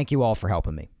 So thank you all for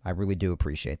helping me. I really do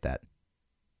appreciate that.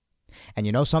 And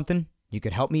you know something? You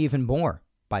could help me even more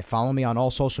by following me on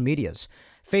all social medias.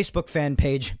 Facebook fan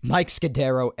page, Mike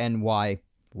Scudero NY.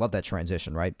 Love that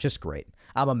transition, right? Just great.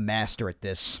 I'm a master at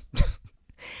this.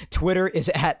 Twitter is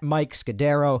at Mike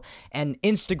Scudero, and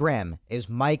Instagram is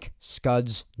Mike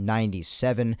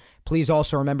Scuds97. Please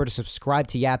also remember to subscribe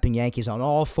to Yapping Yankees on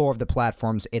all 4 of the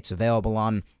platforms it's available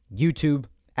on: YouTube,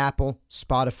 Apple,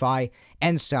 Spotify,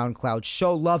 and SoundCloud.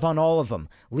 Show love on all of them.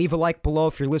 Leave a like below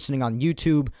if you're listening on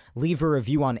YouTube. Leave a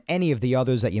review on any of the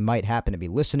others that you might happen to be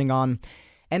listening on.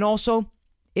 And also,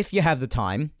 if you have the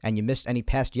time and you missed any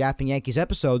past Yapping Yankees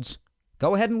episodes,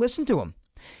 go ahead and listen to them.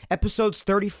 Episodes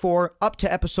 34 up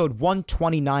to episode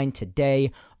 129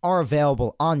 today are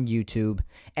available on YouTube,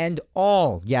 and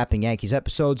all Yapping Yankees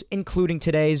episodes, including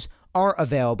today's, are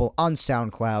available on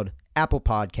SoundCloud, Apple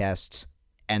Podcasts,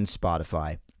 and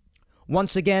Spotify.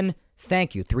 Once again,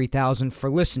 thank you 3000 for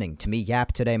listening to me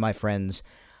yap today, my friends.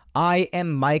 I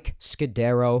am Mike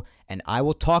Scudero, and I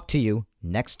will talk to you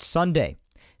next Sunday,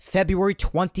 February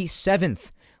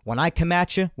 27th, when I come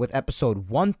at you with episode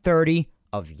 130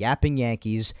 of Yapping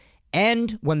Yankees,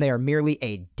 and when they are merely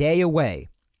a day away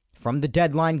from the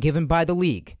deadline given by the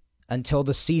league until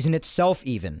the season itself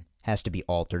even has to be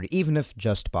altered, even if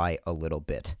just by a little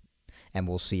bit. And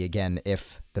we'll see again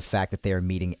if the fact that they are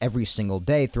meeting every single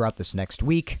day throughout this next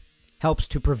week helps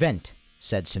to prevent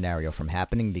said scenario from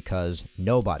happening, because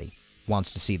nobody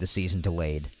wants to see the season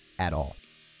delayed at all.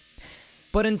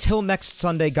 But until next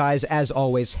Sunday, guys, as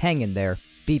always, hang in there,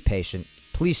 be patient,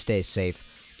 please stay safe,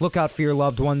 look out for your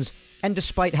loved ones, and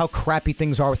despite how crappy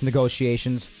things are with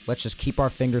negotiations, let's just keep our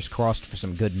fingers crossed for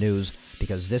some good news,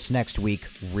 because this next week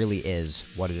really is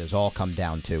what it has all come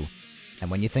down to.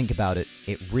 And when you think about it,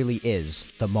 it really is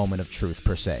the moment of truth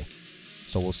per se.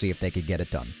 So we'll see if they could get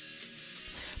it done.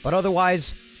 But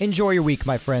otherwise, enjoy your week,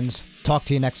 my friends. Talk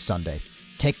to you next Sunday.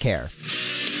 Take care.